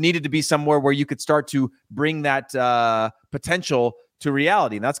next move needed to be somewhere where you could start to bring that potential to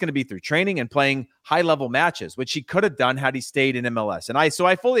reality. And that's going to be through training and playing high-level matches, which he could have done had he stayed in MLS. And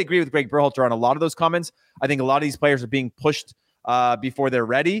I fully agree with Greg Berhalter on a lot of those comments. I think a lot of these players are being pushed before they're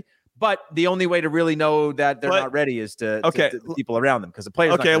ready. But the only way to really know that they're not ready is to the people around them, because the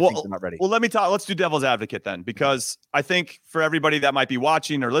players think they're not ready. Well, let me talk. Let's do devil's advocate then, because I think for everybody that might be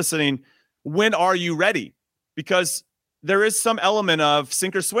watching or listening, when are you ready? Because there is some element of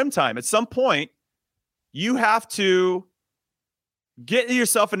sink or swim time. At some point, you have to get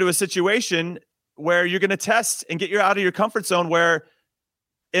yourself into a situation where you're going to test and get you out of your comfort zone where,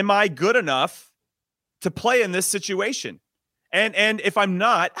 am I good enough to play in this situation? And if I'm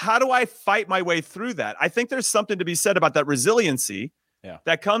not, how do I fight my way through that? I think there's something to be said about that resiliency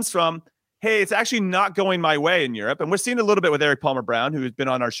that comes from, hey, it's actually not going my way in Europe. And we're seeing a little bit with Eric Palmer-Brown, who's been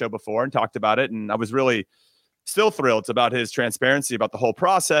on our show before and talked about it. And I was really still thrilled about his transparency about the whole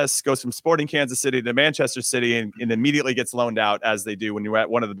process. Goes from Sporting Kansas City to Manchester City and immediately gets loaned out, as they do when you're at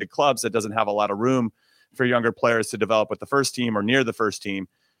one of the big clubs that doesn't have a lot of room for younger players to develop with the first team or near the first team.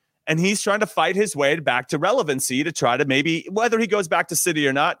 And he's trying to fight his way back to relevancy to try to maybe, whether he goes back to City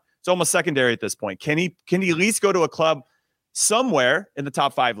or not, it's almost secondary at this point. Can he at least go to a club somewhere in the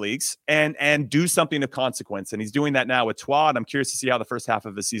top 5 leagues and do something of consequence? And he's doing that now with Troyes. And I'm curious to see how the first half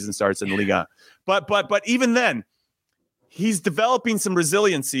of the season starts in Liga. But even then, he's developing some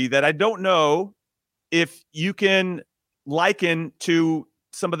resiliency that I don't know if you can liken to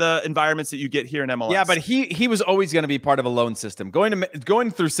some of the environments that you get here in MLS. Yeah, but he was always going to be part of a loan system. Going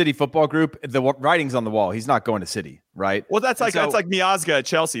through City Football Group, the writing's on the wall. He's not going to City, right? Well, that's like Miazga at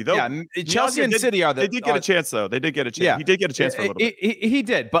Chelsea. Though, Chelsea and City are they did get a chance, though. They did get a chance. Yeah, he did get a chance for a little bit. He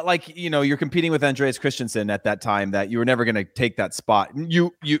did, but you're competing with Andreas Christensen at that time. That you were never going to take that spot. And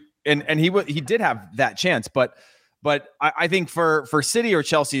he did have that chance, but I think for City or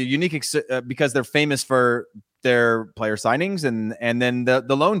Chelsea, unique because they're famous for their player signings and then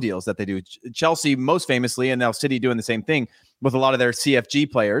the loan deals that they do. Chelsea most famously, and now City doing the same thing with a lot of their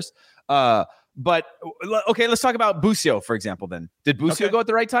CFG players. But okay, let's talk about Busio, for example. Then did Busio go at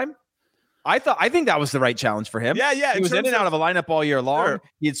the right time? I think that was the right challenge for him. Yeah. He was in and out of a lineup all year long. Sure.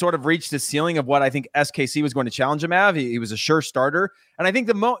 He had sort of reached his ceiling of what I think SKC was going to challenge him at. He was a sure starter. And I think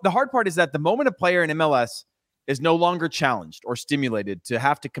the hard part is that the moment a player in MLS is no longer challenged or stimulated to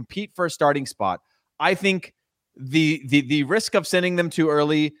have to compete for a starting spot, I think the risk of sending them too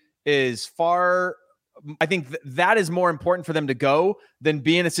early is far. I think that is more important for them to go than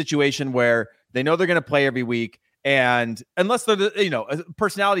be in a situation where they know they're going to play every week. And unless they're a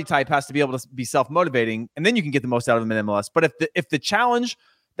personality type has to be able to be self-motivating, and then you can get the most out of them in MLS. But if the challenge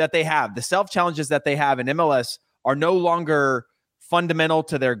that they have, the self-challenges that they have in MLS are no longer fundamental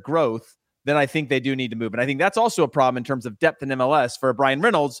to their growth, then I think they do need to move. And I think that's also a problem in terms of depth in MLS for Brian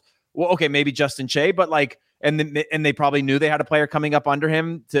Reynolds. Well, okay, maybe Justin Che, but and they probably knew they had a player coming up under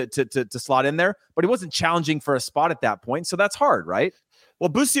him to slot in there, but he wasn't challenging for a spot at that point. So that's hard, right? Well,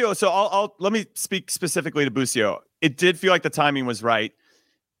 Busio, so let me speak specifically to Busio. It did feel like the timing was right.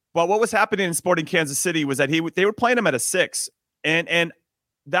 But what was happening in Sporting Kansas City was that they were playing him at a 6. And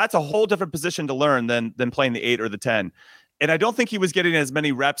that's a whole different position to learn than playing the 8 or the 10. And I don't think he was getting as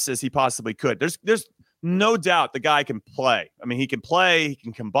many reps as he possibly could. There's no doubt the guy can play. I mean, he can play, he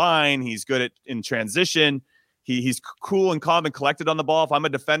can combine, he's good in transition. He's cool and calm and collected on the ball. If I'm a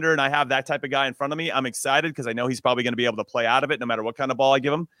defender and I have that type of guy in front of me, I'm excited because I know he's probably going to be able to play out of it no matter what kind of ball I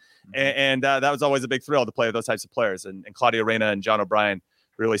give him. And that was always a big thrill to play with those types of players. And Claudio Reyna and John O'Brien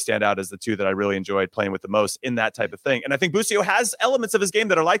really stand out as the two that I really enjoyed playing with the most in that type of thing. And I think Busio has elements of his game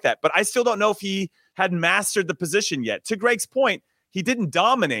that are like that, but I still don't know if he had mastered the position yet. To Greg's point, he didn't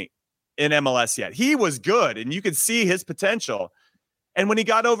dominate in MLS yet. He was good, and you could see his potential. And when he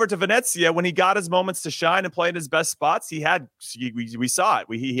got over to Venezia, when he got his moments to shine and play in his best spots, we saw it.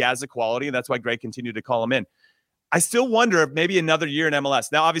 He has the quality, and that's why Greg continued to call him in. I still wonder if maybe another year in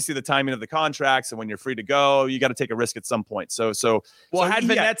MLS. Now, obviously, the timing of the contracts and when you're free to go, you got to take a risk at some point. Had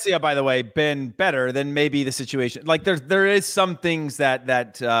Venezia, by the way, been better, then maybe the situation. Like there is some things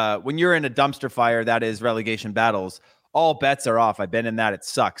that when you're in a dumpster fire, that is relegation battles, all bets are off. I've been in that. It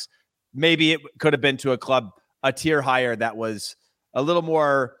sucks. Maybe it could have been to a club a tier higher that was a little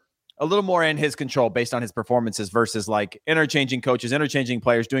more in his control based on his performances versus like interchanging coaches, interchanging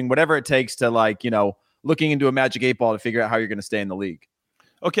players, doing whatever it takes to looking into a magic 8 ball to figure out how you're going to stay in the league.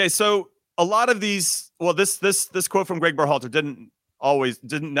 Okay, so a lot of these, this quote from Greg Berhalter didn't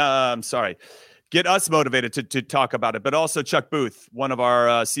get us motivated to talk about it, but also Chuck Booth, one of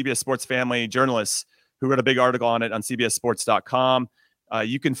our CBS Sports family journalists who wrote a big article on it on CBSSports.com.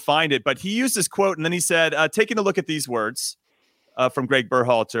 You can find it, but he used this quote and then he said, taking a look at these words from Greg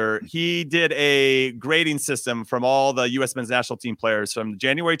Berhalter, he did a grading system from all the U.S. men's national team players from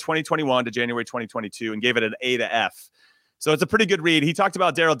January 2021 to January 2022 and gave it an A to F. So it's a pretty good read. He talked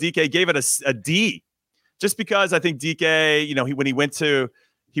about Daryl Dike, gave it a D, just because I think Dike, when he went to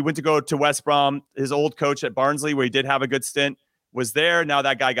He went to go to West Brom. His old coach at Barnsley, where he did have a good stint, was there. Now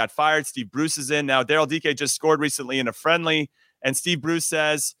that guy got fired. Steve Bruce is in. Now Daryl Dike just scored recently in a friendly, and Steve Bruce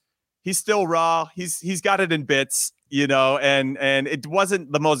says he's still raw. He's got it in bits, and it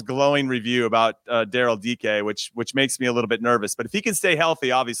wasn't the most glowing review about Daryl Dike, which makes me a little bit nervous. But if he can stay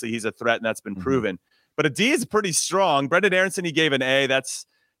healthy, obviously he's a threat, and that's been proven. But a D is pretty strong. Brendan Aronson, he gave an A. That's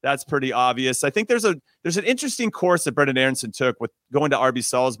pretty obvious. I think there's an interesting course that Brendan Aronson took with going to RB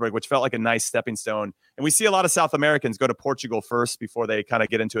Salzburg, which felt like a nice stepping stone. And we see a lot of South Americans go to Portugal first before they kind of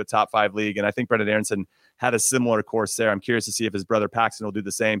get into a top 5 league. And I think Brendan Aronson had a similar course there. I'm curious to see if his brother Paxton will do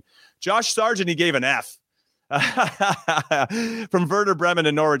the same. Josh Sargent, he gave an F from Werder Bremen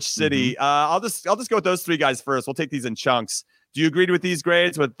and Norwich City. I'll just go with those 3 guys first. We'll take these in chunks. Do you agree with these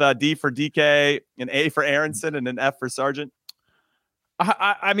grades with D for DK, an A for Aronson, and an F for Sargent?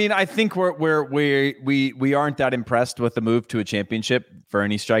 I mean, I think we aren't that impressed with the move to a championship for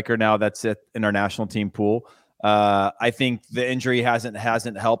any striker now that's in our national team pool. I think the injury hasn't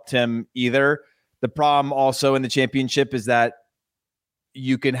helped him either. The problem also in the championship is that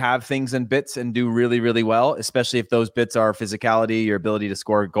you can have things in bits and do really, really well, especially if those bits are physicality, your ability to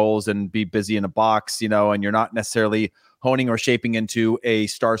score goals and be busy in a box, and you're not necessarily honing or shaping into a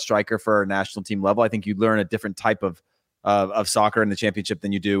star striker for a national team level. I think you learn a different type of soccer in the championship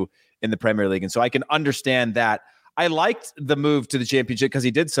than you do in the Premier League. And so I can understand that. I liked the move to the championship because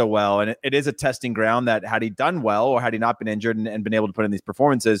he did so well. And it is a testing ground that had he done well or had he not been injured and been able to put in these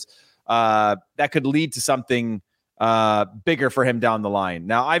performances, that could lead to something bigger for him down the line.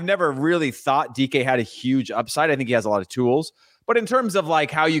 Now, I've never really thought DK had a huge upside. I think he has a lot of tools. But in terms of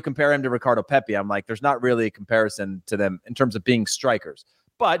like how you compare him to Ricardo Pepi, I'm like, there's not really a comparison to them in terms of being strikers.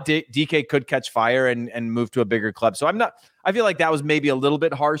 But DK could catch fire and move to a bigger club. So I feel like that was maybe a little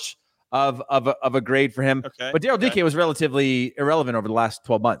bit harsh of a grade for him. Okay, but Daryl DK was relatively irrelevant over the last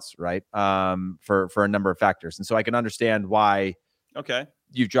 12 months, right? For a number of factors. And so I can understand why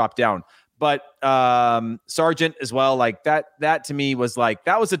you've dropped down. But Sargent as well, like that to me was like,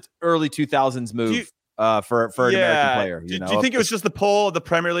 that was an early 2000s move for an American player. Do you think it was just the pull of the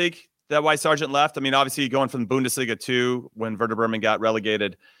Premier League? That why Sargent left? I mean, obviously going from Bundesliga 2 when Werder Bremen got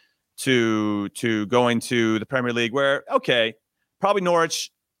relegated to going to the Premier League where, probably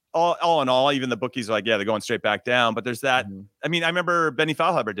Norwich, all in all, even the bookies are like, they're going straight back down. But there's that. I mean, I remember Benny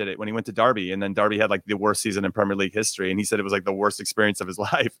Fallhaber did it when he went to Derby, and then Derby had like the worst season in Premier League history. And he said it was like the worst experience of his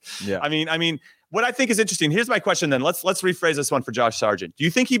life. Yeah. I mean, what I think is interesting, here's my question then. Let's rephrase this one for Josh Sargent. Do you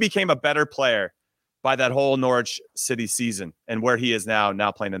think he became a better player by that whole Norwich City season and where he is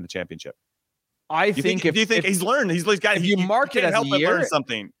now playing in the championship? I think if he's learned, he's got, if you mark it as a year, learn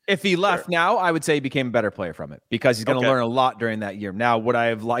something. If he left now, I would say he became a better player from it because he's going to learn a lot during that year. Now, would I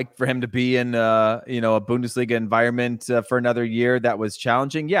have liked for him to be in a Bundesliga environment for another year that was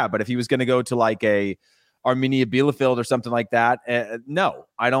challenging? Yeah, but if he was going to go to like a Arminia Bielefeld or something like that, no,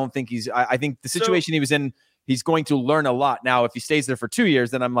 I don't think I think the situation he was in, he's going to learn a lot. Now, if he stays there for 2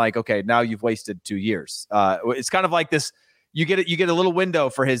 years, then I'm like, okay, now you've wasted 2 years. It's kind of like this. You get a little window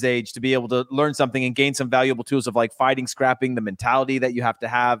for his age to be able to learn something and gain some valuable tools of like fighting, scrapping, the mentality that you have to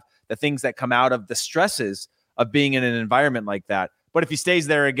have, the things that come out of the stresses of being in an environment like that. But if he stays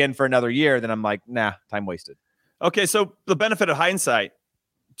there again for another year, then I'm like, nah, time wasted. Okay, so the benefit of hindsight,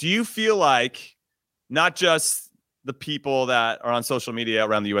 do you feel like not just the people that are on social media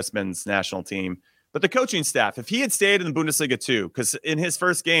around the U.S. men's national team, but the coaching staff, if he had stayed in the Bundesliga 2, because in his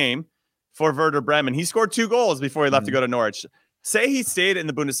first game for Werder Bremen, he scored 2 goals before he left to go to Norwich. Say he stayed in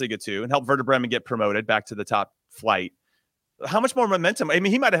the Bundesliga 2 and helped Werder Bremen get promoted back to the top flight. How much more momentum? I mean,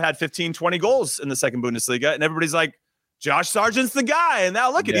 he might have had 15, 20 goals in the second Bundesliga, and everybody's like, Josh Sargent's the guy. And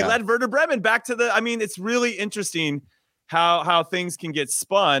now look at, he led Werder Bremen back to it's really interesting how things can get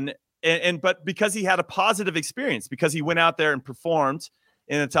spun. But because he had a positive experience, because he went out there and performed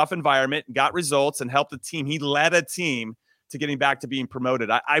in a tough environment, got results, and helped the team. He led a team to getting back to being promoted.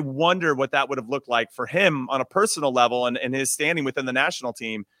 I wonder what that would have looked like for him on a personal level and his standing within the national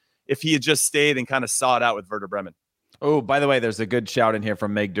team if he had just stayed and kind of saw it out with Werder Bremen. Oh, by the way, there's a good shout in here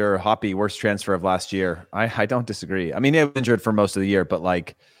from Meg Durr. Hoppy, worst transfer of last year. I don't disagree. I mean, he was injured for most of the year, but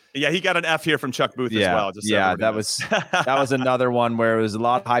like... Yeah, he got an F here from Chuck Booth as well. That was another one where it was a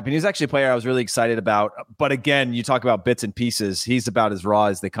lot of hype. And he's actually a player I was really excited about. But again, you talk about bits and pieces. He's about as raw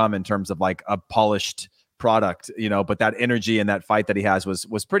as they come in terms of like a polished product, but that energy and that fight that he has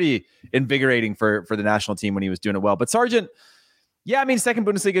was pretty invigorating for the national team when he was doing it well. But Sargent, yeah, I mean, second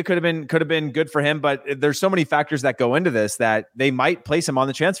Bundesliga could have been good for him, but there's so many factors that go into this that they might place him on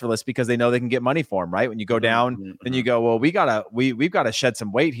the transfer list because they know they can get money for him, right? When you go down, then you go, well, we've got to shed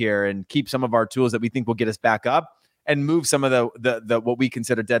some weight here and keep some of our tools that we think will get us back up. and move some of the what we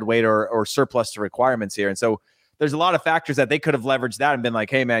consider dead weight or surplus to requirements here. And so there's a lot of factors that they could have leveraged that and been like,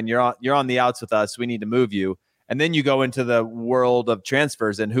 hey man, you're on the outs with us. We need to move you. And then you go into the world of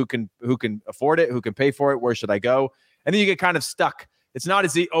transfers and who can afford it, who can pay for it, where should I go? And then you get kind of stuck. It's not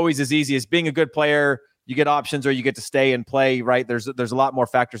always as easy as being a good player. You get options or you get to stay and play, right? There's a lot more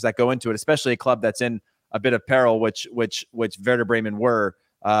factors that go into it, especially a club that's in a bit of peril, which Werder Bremen were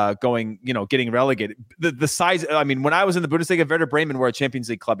getting relegated. The size, I mean, when I was in the Bundesliga, Werder Bremen were a Champions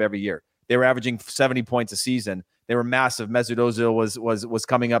League club every year. They were averaging 70 points a season. They were massive. Mesut Ozil was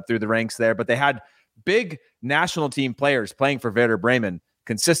coming up through the ranks there, but they had big national team players playing for Werder Bremen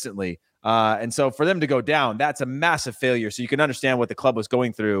consistently. And so for them to go down, that's a massive failure. So you can understand what the club was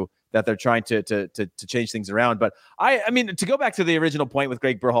going through, that they're trying to change things around. But I mean, to go back to the original point with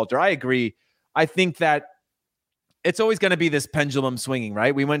Greg Berhalter, I agree. I think that it's always going to be this pendulum swinging,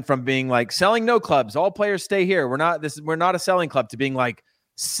 right? We went from being like selling no clubs, all players stay here. We're not a selling club, to being like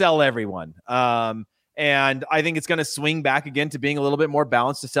sell everyone. And I think it's going to swing back again to being a little bit more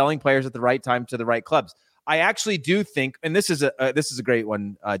balanced, to selling players at the right time to the right clubs. I actually do think, and this is a great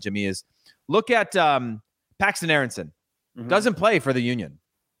one, Jimmy, is look at Paxton Aronson. Mm-hmm. Doesn't play for the Union,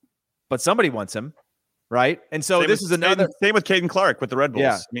 but somebody wants him, right? And so this is another... Same with Caden Clark with the Red Bulls.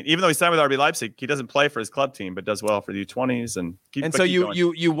 Yeah. I mean, even though he signed with RB Leipzig, he doesn't play for his club team, but does well for the U20s. And so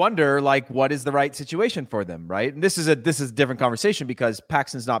you wonder, like, what is the right situation for them, right? And this is a different conversation because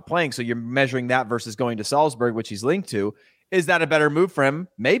Paxton's not playing, so you're measuring that versus going to Salzburg, which he's linked to. Is that a better move for him?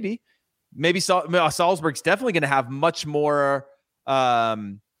 Maybe Salzburg's definitely going to have much more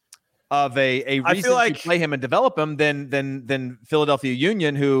of a reason to play him and develop him than Philadelphia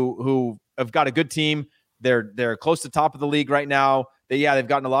Union, who have got a good team. They're close to top of the league right now. They've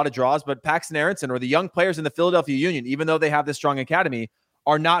gotten a lot of draws, but Paxton Aronson or the young players in the Philadelphia Union, even though they have this strong academy,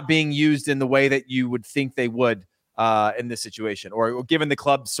 are not being used in the way that you would think they would in this situation, or given the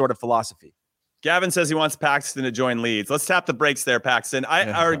club's sort of philosophy. Gavin says he wants Paxton to join Leeds. Let's tap the brakes there, Paxton.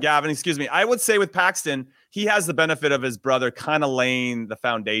 Gavin, excuse me. I would say with Paxton, he has the benefit of his brother kind of laying the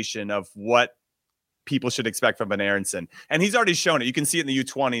foundation of what people should expect from an Aronson. And he's already shown it. You can see it in the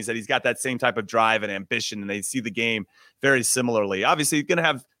U20s that he's got that same type of drive and ambition, and they see the game very similarly. Obviously, he's going to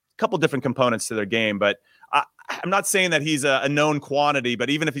have a couple different components to their game, but I'm not saying that he's a known quantity,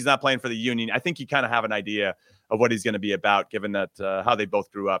 but even if he's not playing for the Union, I think you kind of have an idea of what he's going to be about, given that how they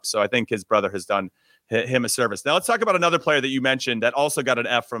both grew up. So I think his brother has done him a service. Now let's talk about another player that you mentioned that also got an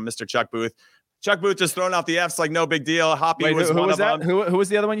F from Mr. Chuck Booth. Chuck Booth just throwing out the Fs like no big deal. Hoppy was one of them. Who was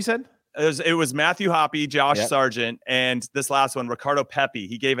the other one you said? It was Matthew Hoppy, Josh Sargent, and this last one, Ricardo Pepi.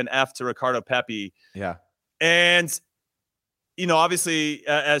 He gave an F to Ricardo Pepi. Yeah. And, obviously,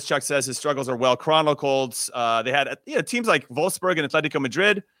 as Chuck says, his struggles are well chronicled. They had teams like Wolfsburg and Atletico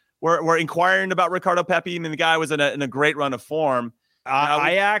Madrid were inquiring about Ricardo Pepi, and the guy was in a great run of form.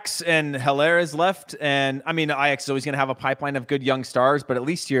 Ajax and Hilarious left, and I mean Ajax is always going to have a pipeline of good young stars, but at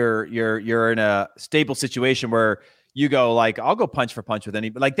least you're in a stable situation where you go like, I'll go punch for punch with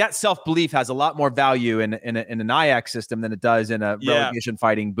anybody. Like that self-belief has a lot more value in an Ajax system than it does in a relegation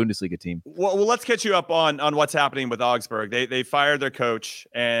fighting Bundesliga team. Well, let's catch you up on what's happening with Augsburg. They fired their coach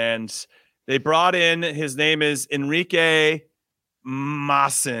and they brought in, his name is Enrique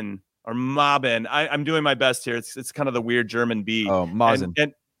Maaßen. Or Mabin. I'm doing my best here. It's kind of the weird German B. Oh, Maaßen.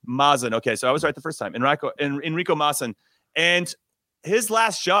 And Maaßen. Okay, so I was right the first time. Enrico Maaßen. And his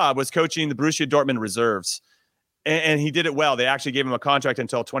last job was coaching the Borussia Dortmund reserves. And he did it well. They actually gave him a contract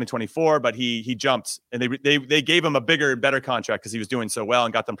until 2024, but he jumped. And they gave him a bigger and better contract because he was doing so well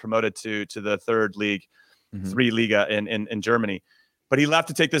and got them promoted to the third league, 3 Liga in Germany. But he left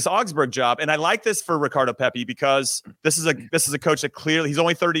to take this Augsburg job. And I like this for Ricardo Pepi because this is a coach that clearly, he's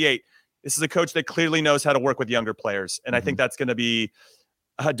only 38. This is a coach that clearly knows how to work with younger players. And I think that's going to be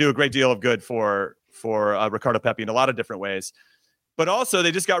do a great deal of good for Ricardo Pepi in a lot of different ways. But also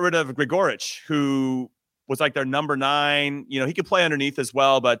they just got rid of Gregoritsch, who was like their number 9. He could play underneath as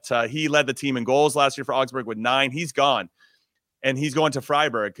well, but he led the team in goals last year for Augsburg with 9. He's gone. And he's going to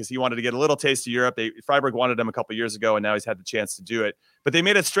Freiburg because he wanted to get a little taste of Europe. Freiburg wanted him a couple years ago, and now he's had the chance to do it. But they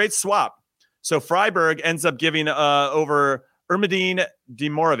made a straight swap. So Freiburg ends up giving over Ermedin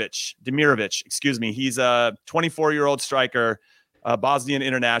Demirovic. Excuse me. He's a 24-year-old striker, Bosnian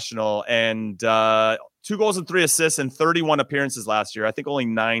international, and 2 goals and 3 assists in 31 appearances last year. I think only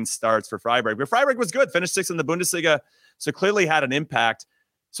 9 starts for Freiburg. But Freiburg was good, finished 6th in the Bundesliga, so clearly had an impact.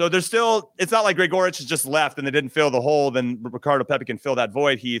 So there's still, it's not like Gregoritsch has just left and they didn't fill the hole. Then Ricardo Pepi can fill that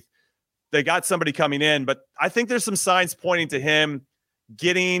void, Heath. They got somebody coming in, but I think there's some signs pointing to him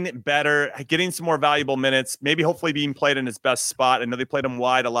getting better, getting some more valuable minutes, maybe hopefully being played in his best spot. I know they played him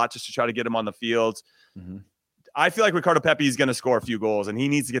wide a lot just to try to get him on the field. I feel like Ricardo Pepi is going to score a few goals, and he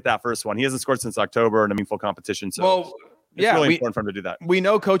needs to get that first one. He hasn't scored since October in a meaningful competition. So it's really important for him to do that. We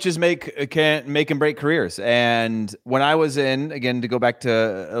know coaches can make and break careers. And when I was again, to go back to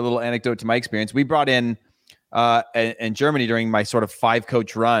a little anecdote to my experience, we brought in Germany during my sort of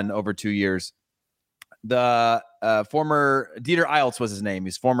 5-coach run over 2 years. The former Dieter Eilts was his name.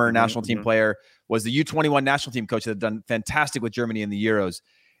 He's former national team player, was the U21 national team coach that had done fantastic with Germany in the Euros.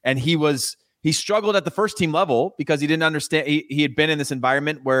 And he struggled at the first team level because he didn't understand. He had been in this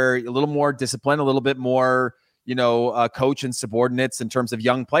environment where a little more discipline, a little bit more, coach and subordinates in terms of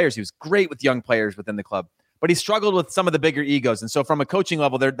young players. He was great with young players within the club, but he struggled with some of the bigger egos. And so from a coaching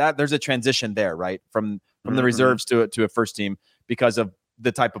level, there's a transition there, right? From the reserves to a first team because of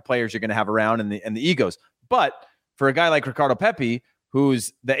the type of players you're going to have around and the egos. But for a guy like Ricardo Pepi,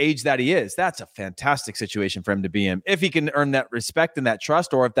 who's the age that he is, that's a fantastic situation for him to be in. If he can earn that respect and that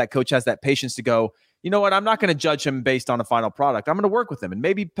trust, or if that coach has that patience to go, you know what, I'm not going to judge him based on a final product. I'm going to work with him. And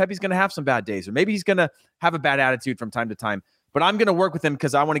maybe Pepe's going to have some bad days, or maybe he's going to have a bad attitude from time to time. But I'm going to work with him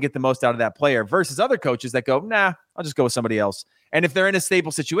because I want to get the most out of that player, versus other coaches that go, nah, I'll just go with somebody else. And if they're in a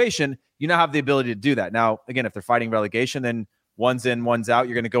stable situation, you now have the ability to do that. Now, again, if they're fighting relegation, then one's in, one's out.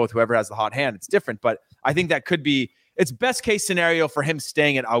 You're going to go with whoever has the hot hand. It's different. But I think that could be it's best case scenario for him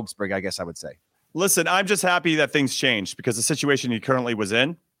staying at Augsburg, I guess I would say. Listen, I'm just happy that things changed, because the situation he currently was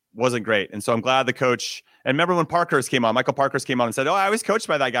in wasn't great. And so I'm glad the coach, and remember when Michael Parkhurst came on and said, I was coached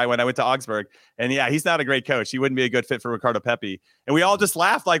by that guy when I went to Augsburg. And yeah, he's not a great coach. He wouldn't be a good fit for Ricardo Pepi. And we all just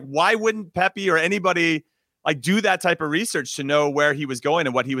laughed, like, why wouldn't Pepi or anybody like do that type of research to know where he was going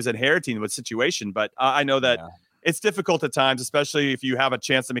and what he was inheriting, what situation? But I know that it's difficult at times, especially if you have a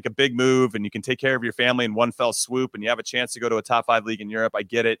chance to make a big move and you can take care of your family in one fell swoop and you have a chance to go to a top 5 league in Europe. I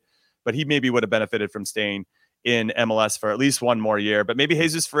get it. But he maybe would have benefited from staying in MLS for at least one more year. But maybe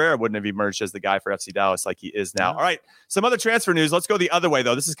Jesus Ferreira wouldn't have emerged as the guy for FC Dallas like he is now. All right, some other transfer news. Let's go the other way,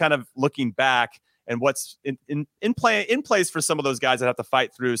 though. This is kind of looking back and what's in place for some of those guys that have to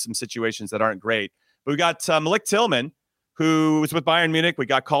fight through some situations that aren't great. But we got Malik Tillman, who was with Bayern Munich. We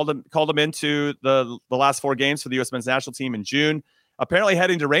got called him into the last 4 games for the U.S. men's national team in June. Apparently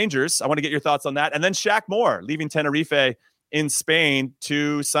heading to Rangers. I want to get your thoughts on that. And then Shaq Moore leaving Tenerife in Spain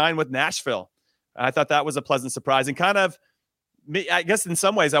to sign with Nashville. I thought that was a pleasant surprise, and kind of, I guess in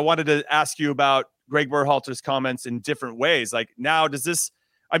some ways, I wanted to ask you about Greg Berhalter's comments in different ways. Like, now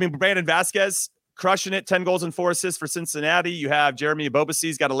Brandon Vasquez crushing it, 10 goals and 4 assists for Cincinnati. You have Jeremy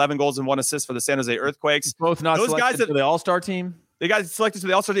Ebobisi's got 11 goals and 1 assist for the San Jose Earthquakes. Both not selected for the All-Star team. They got selected to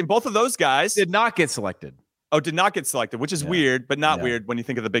the All-Star team. Both of those guys did not get selected. Did not get selected, which is weird, but not weird when you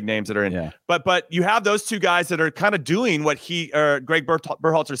think of the big names that are in. Yeah. But you have those 2 guys that are kind of doing what Greg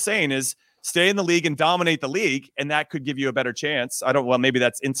Berhalter is saying is stay in the league and dominate the league, and that could give you a better chance. Maybe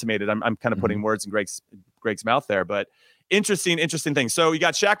that's intimated. I'm kind of putting words in Greg's mouth there, but interesting thing. So you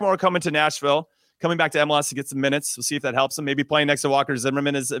got Shaq Moore coming to Nashville, coming back to MLS to get some minutes. We'll see if that helps him. Maybe playing next to Walker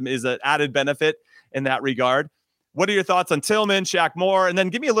Zimmerman is an added benefit in that regard. What are your thoughts on Tillman, Shaq Moore, and then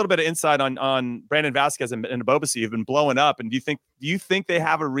give me a little bit of insight on Brandon Vasquez and Ebobisi, who've been blowing up. And do you think they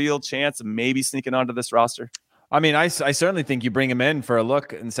have a real chance of maybe sneaking onto this roster? I mean, I certainly think you bring him in for a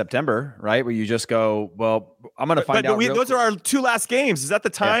look in September, right? Where you just go, well, I'm going to find out. Those are our 2 last games. Is that the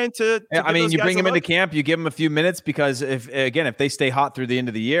time to you bring him into camp, you give him a few minutes, because if they stay hot through the end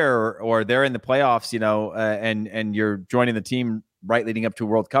of the year, or they're in the playoffs, and you're joining the team right leading up to a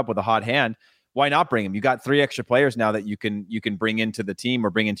World Cup with a hot hand, why not bring him? You got 3 extra players now that you can bring into the team or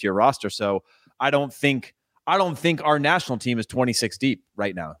bring into your roster. So I don't think our national team is 26 deep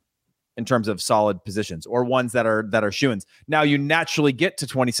right now in terms of solid positions, or ones that are shoo-ins. Now you naturally get to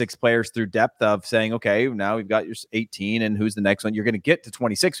 26 players through depth of saying, okay, now we've got your 18 and who's the next one? You're going to get to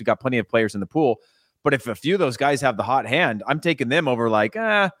 26. We've got plenty of players in the pool. But if a few of those guys have the hot hand, I'm taking them over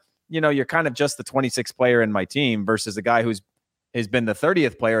you're kind of just the 26th player in my team versus a guy has been the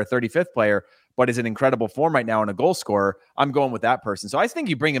 30th player or 35th player, but is in incredible form right now and a goal scorer. I'm going with that person. So I think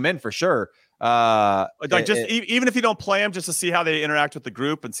you bring him in for sure. Even if you don't play them, just to see how they interact with the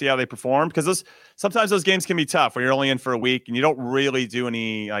group and see how they perform, because sometimes those games can be tough when you're only in for a week and you don't really do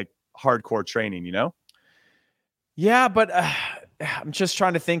any like hardcore training, Yeah, but I'm just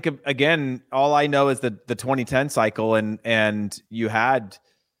trying to think of, again, all I know is the 2010 cycle, and you had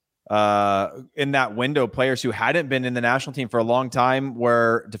in that window players who hadn't been in the national team for a long time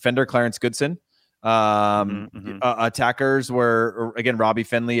were defender Clarence Goodson. Attackers were, again, Robbie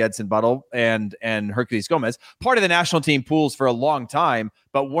Finley, Edson Buttle, and Hercules Gomez, part of the national team pools for a long time,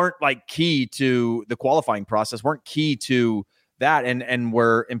 but weren't like key to the qualifying process, weren't key to that, and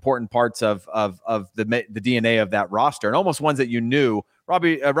were important parts of the DNA of that roster, and almost ones that you knew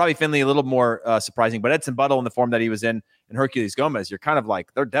Robbie Finley, a little more surprising, but Edson Buttle in the form that he was in, and Hercules Gomez, you're kind of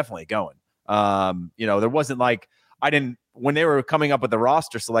like, they're definitely going. There wasn't like, when they were coming up with the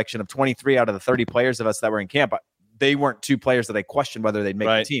roster selection of 23 out of the 30 players of us that were in camp, they weren't two players that I questioned whether they'd make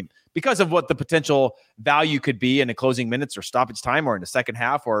the team because of what the potential value could be in the closing minutes or stoppage time or in the second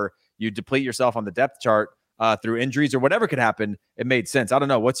half, or you deplete yourself on the depth chart through injuries or whatever could happen. It made sense. I don't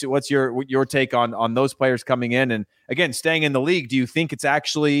know. What's your take on those players coming in and again, staying in the league? Do you think it's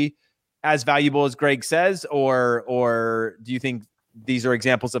actually as valuable as Greg says, or do you think these are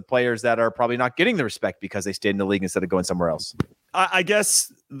examples of players that are probably not getting the respect because they stayed in the league instead of going somewhere else? I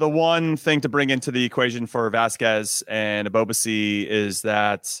guess the one thing to bring into the equation for Vasquez and Abobasi is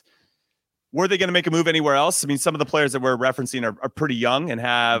that were they going to make a move anywhere else? I mean, some of the players that we're referencing are pretty young and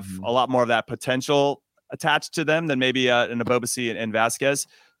have a lot more of that potential attached to them than maybe an Abobasi and Vasquez.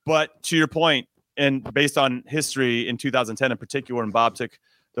 But to your point, and based on history in 2010 in particular, when Bob took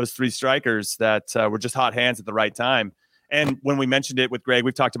those three strikers that were just hot hands at the right time. And when we mentioned it with Greg,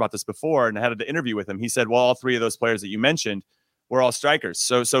 we've talked about this before and I had an interview with him. He said, well, all three of those players that you mentioned were all strikers.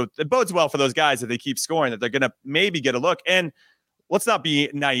 So it bodes well for those guys if they keep scoring, that they're going to maybe get a look. And let's not be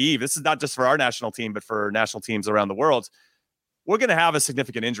naive. This is not just for our national team, but for national teams around the world. We're going to have a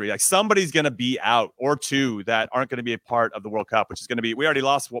significant injury. Like somebody's going to be out or two that aren't going to be a part of the World Cup, which is going to be, we already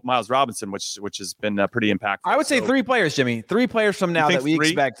lost Miles Robinson, which has been pretty impactful. I would say three players, Jimmy, 3 players from now that we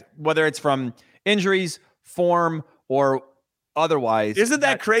expect, whether it's from injuries, form, or otherwise. Isn't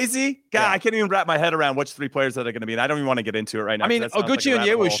that crazy? God, I can't even wrap my head around which 3 players that are going to be. And I don't even want to get into it right now. I mean, Oguchi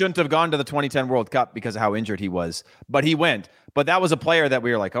Onyewu shouldn't have gone to the 2010 World Cup because of how injured he was, but he went. But that was a player that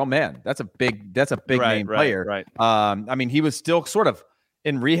we were like, oh man, that's a big name player. Right. I mean, he was still sort of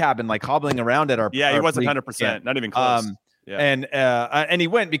in rehab and like hobbling around at our. Yeah, he wasn't 100%, not even close. And he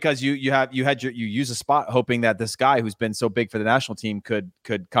went because you use a spot hoping that this guy who's been so big for the national team could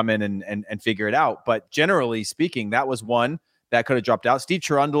come in and figure it out. But generally speaking, that was one that could have dropped out. Steve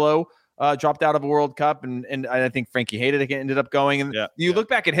Cherundolo dropped out of a World Cup, and I think Frankie Hayden ended up going. And you look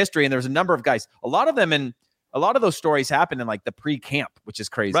back at history, and there's a number of guys. A lot of those stories happened in like the pre-camp, which is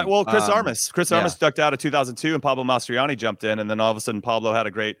crazy. Right. Well, Chris Armas ducked out of 2002, and Pablo Mastroianni jumped in, and then all of a sudden Pablo had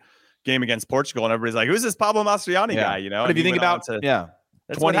a great game against Portugal, and everybody's like, "Who's this Pablo Mastroianni guy?" You know. But if you think about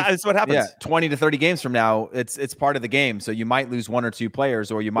that's what happens. Yeah, 20 to 30 games from now, it's part of the game. So you might lose 1 or 2 players,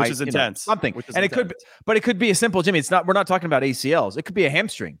 or you might, which is intense. Something. And it could be a simple, Jimmy. We're not talking about ACLs. It could be a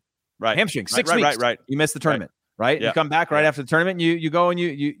hamstring. Right. Hamstring. 6 weeks. Right. You miss the tournament. Right. You come back right after the tournament. You go and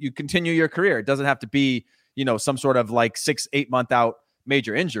you continue your career. It doesn't have to be some sort of like 6-8 month out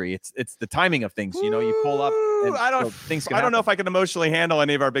major injury. It's the timing of things. You pull up. And I don't know if I can emotionally handle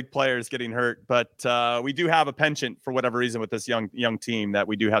any of our big players getting hurt, but we do have a penchant for whatever reason with this young team that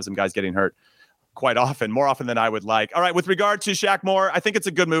we do have some guys getting hurt quite often, more often than I would like. All right, with regard to Shaq Moore, I think it's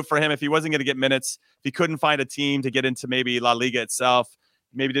a good move for him. If he wasn't going to get minutes, if he couldn't find a team to get into maybe La Liga itself,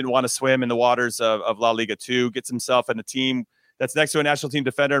 maybe didn't want to swim in the waters of La Liga 2, gets himself in a team that's next to a national team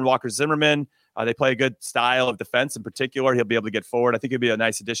defender in Walker Zimmerman. They play a good style of defense in particular. He'll be able to get forward. I think it'd be a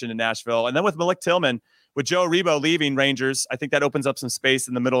nice addition to Nashville. And then with Malik Tillman, with Joe Rebo leaving Rangers, I think that opens up some space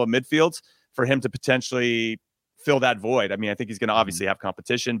in the middle of midfield for him to potentially fill that void. I mean, I think he's going to obviously have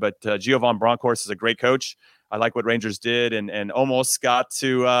competition, but Gio Bronckhorst is a great coach. I like what Rangers did and almost got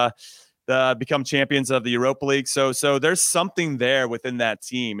to become champions of the Europa League. So there's something there within that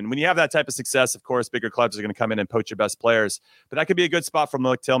team. And when you have that type of success, of course, bigger clubs are going to come in and poach your best players. But that could be a good spot for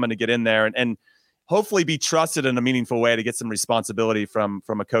Malik Tillman to get in there and hopefully be trusted in a meaningful way to get some responsibility from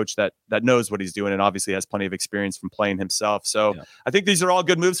a coach that knows what he's doing and obviously has plenty of experience from playing himself. So I think these are all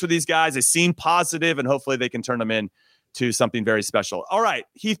good moves for these guys. They seem positive, and hopefully they can turn them in to something very special. All right,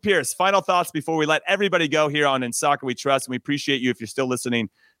 Heath Pierce, final thoughts before we let everybody go here on In Soccer We Trust. And we appreciate you. If you're still listening,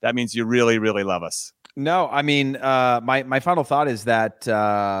 that means you really, really love us. No, I mean, my final thought is that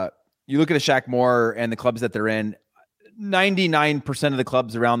you look at a Shaq Moore and the clubs that they're in, 99% of the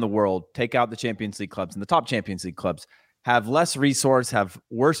clubs around the world, take out the Champions League clubs, and the top Champions League clubs have less resource, have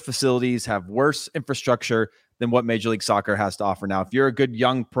worse facilities, have worse infrastructure than what Major League Soccer has to offer. Now, if you're a good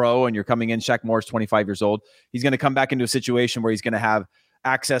young pro and you're coming in, Shaq Moore's 25 years old, he's going to come back into a situation where he's going to have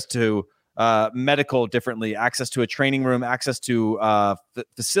access to medical differently, access to a training room, access to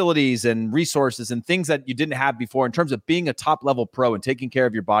facilities and resources and things that you didn't have before. In terms of being a top level pro and taking care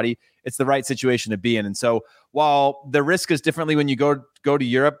of your body, it's the right situation to be in. And so while the risk is differently when you go to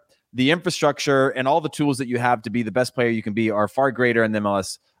Europe, the infrastructure and all the tools that you have to be the best player you can be are far greater in the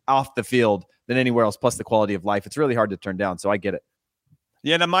MLS off the field than anywhere else, plus the quality of life. It's really hard to turn down. So I get it.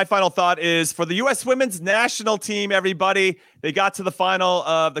 Yeah, and my final thought is for the U.S. women's national team, everybody, they got to the final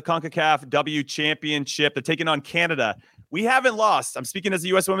of the CONCACAF W Championship. They're taking on Canada We haven't lost. I'm speaking as the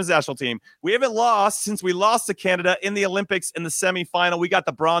U.S. women's national team. We haven't lost since we lost to Canada in the Olympics in the semifinal. We got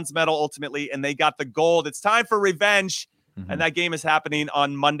the bronze medal ultimately, and they got the gold. It's time for revenge, and that game is happening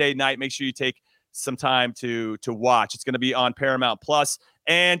on Monday night. Make sure you take some time to watch. It's going to be on Paramount Plus,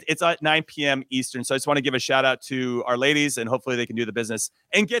 and it's at 9 p.m. Eastern. So I just want to give a shout out to our ladies, and hopefully they can do the business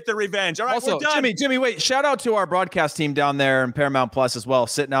and get the revenge. All right, also, we're done. Jimmy, wait. Shout out to our broadcast team down there in Paramount Plus as well,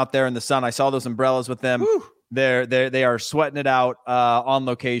 sitting out there in the sun. I saw those umbrellas with them. Woo. They are sweating it out on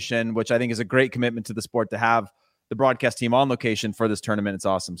location, which I think is a great commitment to the sport to have the broadcast team on location for this tournament. It's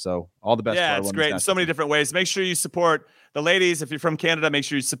awesome. So all the best. Yeah, it's great in so many different ways. Make sure you support the ladies. If you're from Canada, make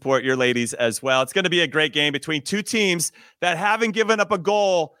sure you support your ladies as well. It's going to be a great game between two teams that haven't given up a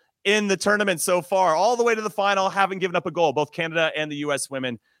goal in the tournament so far, all the way to the final, haven't given up a goal, both Canada and the U.S.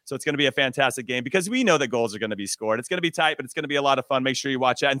 women. So it's going to be a fantastic game because we know that goals are going to be scored. It's going to be tight, but it's going to be a lot of fun. Make sure you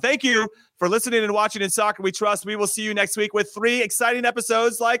watch that. And thank you for listening and watching In Soccer We Trust. We will see you next week with 3 exciting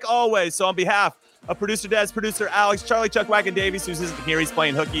episodes like always. So on behalf of producer Des, producer Alex, Charlie Chuck Wagon Davies, who isn't here, he's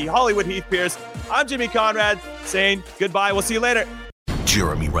playing hooky, Hollywood Heath Pierce, I'm Jimmy Conrad saying goodbye. We'll see you later.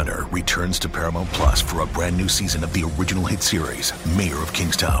 Jeremy Renner returns to Paramount Plus for a brand new season of the original hit series, Mayor of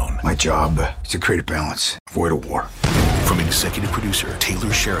Kingstown. My job is to create a balance, avoid a war. From executive producer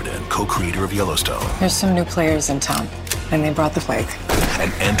Taylor Sheridan, co-creator of Yellowstone. There's some new players in town, and they brought the plague.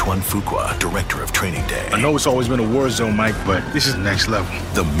 And Antoine Fuqua, director of Training Day. I know it's always been a war zone, Mike, but this is next level.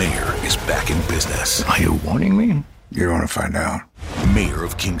 The Mayor is back in business. Are you warning me? You're going to find out. Mayor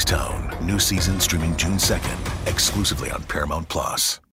of Kingstown. New season streaming June 2nd, exclusively on Paramount Plus.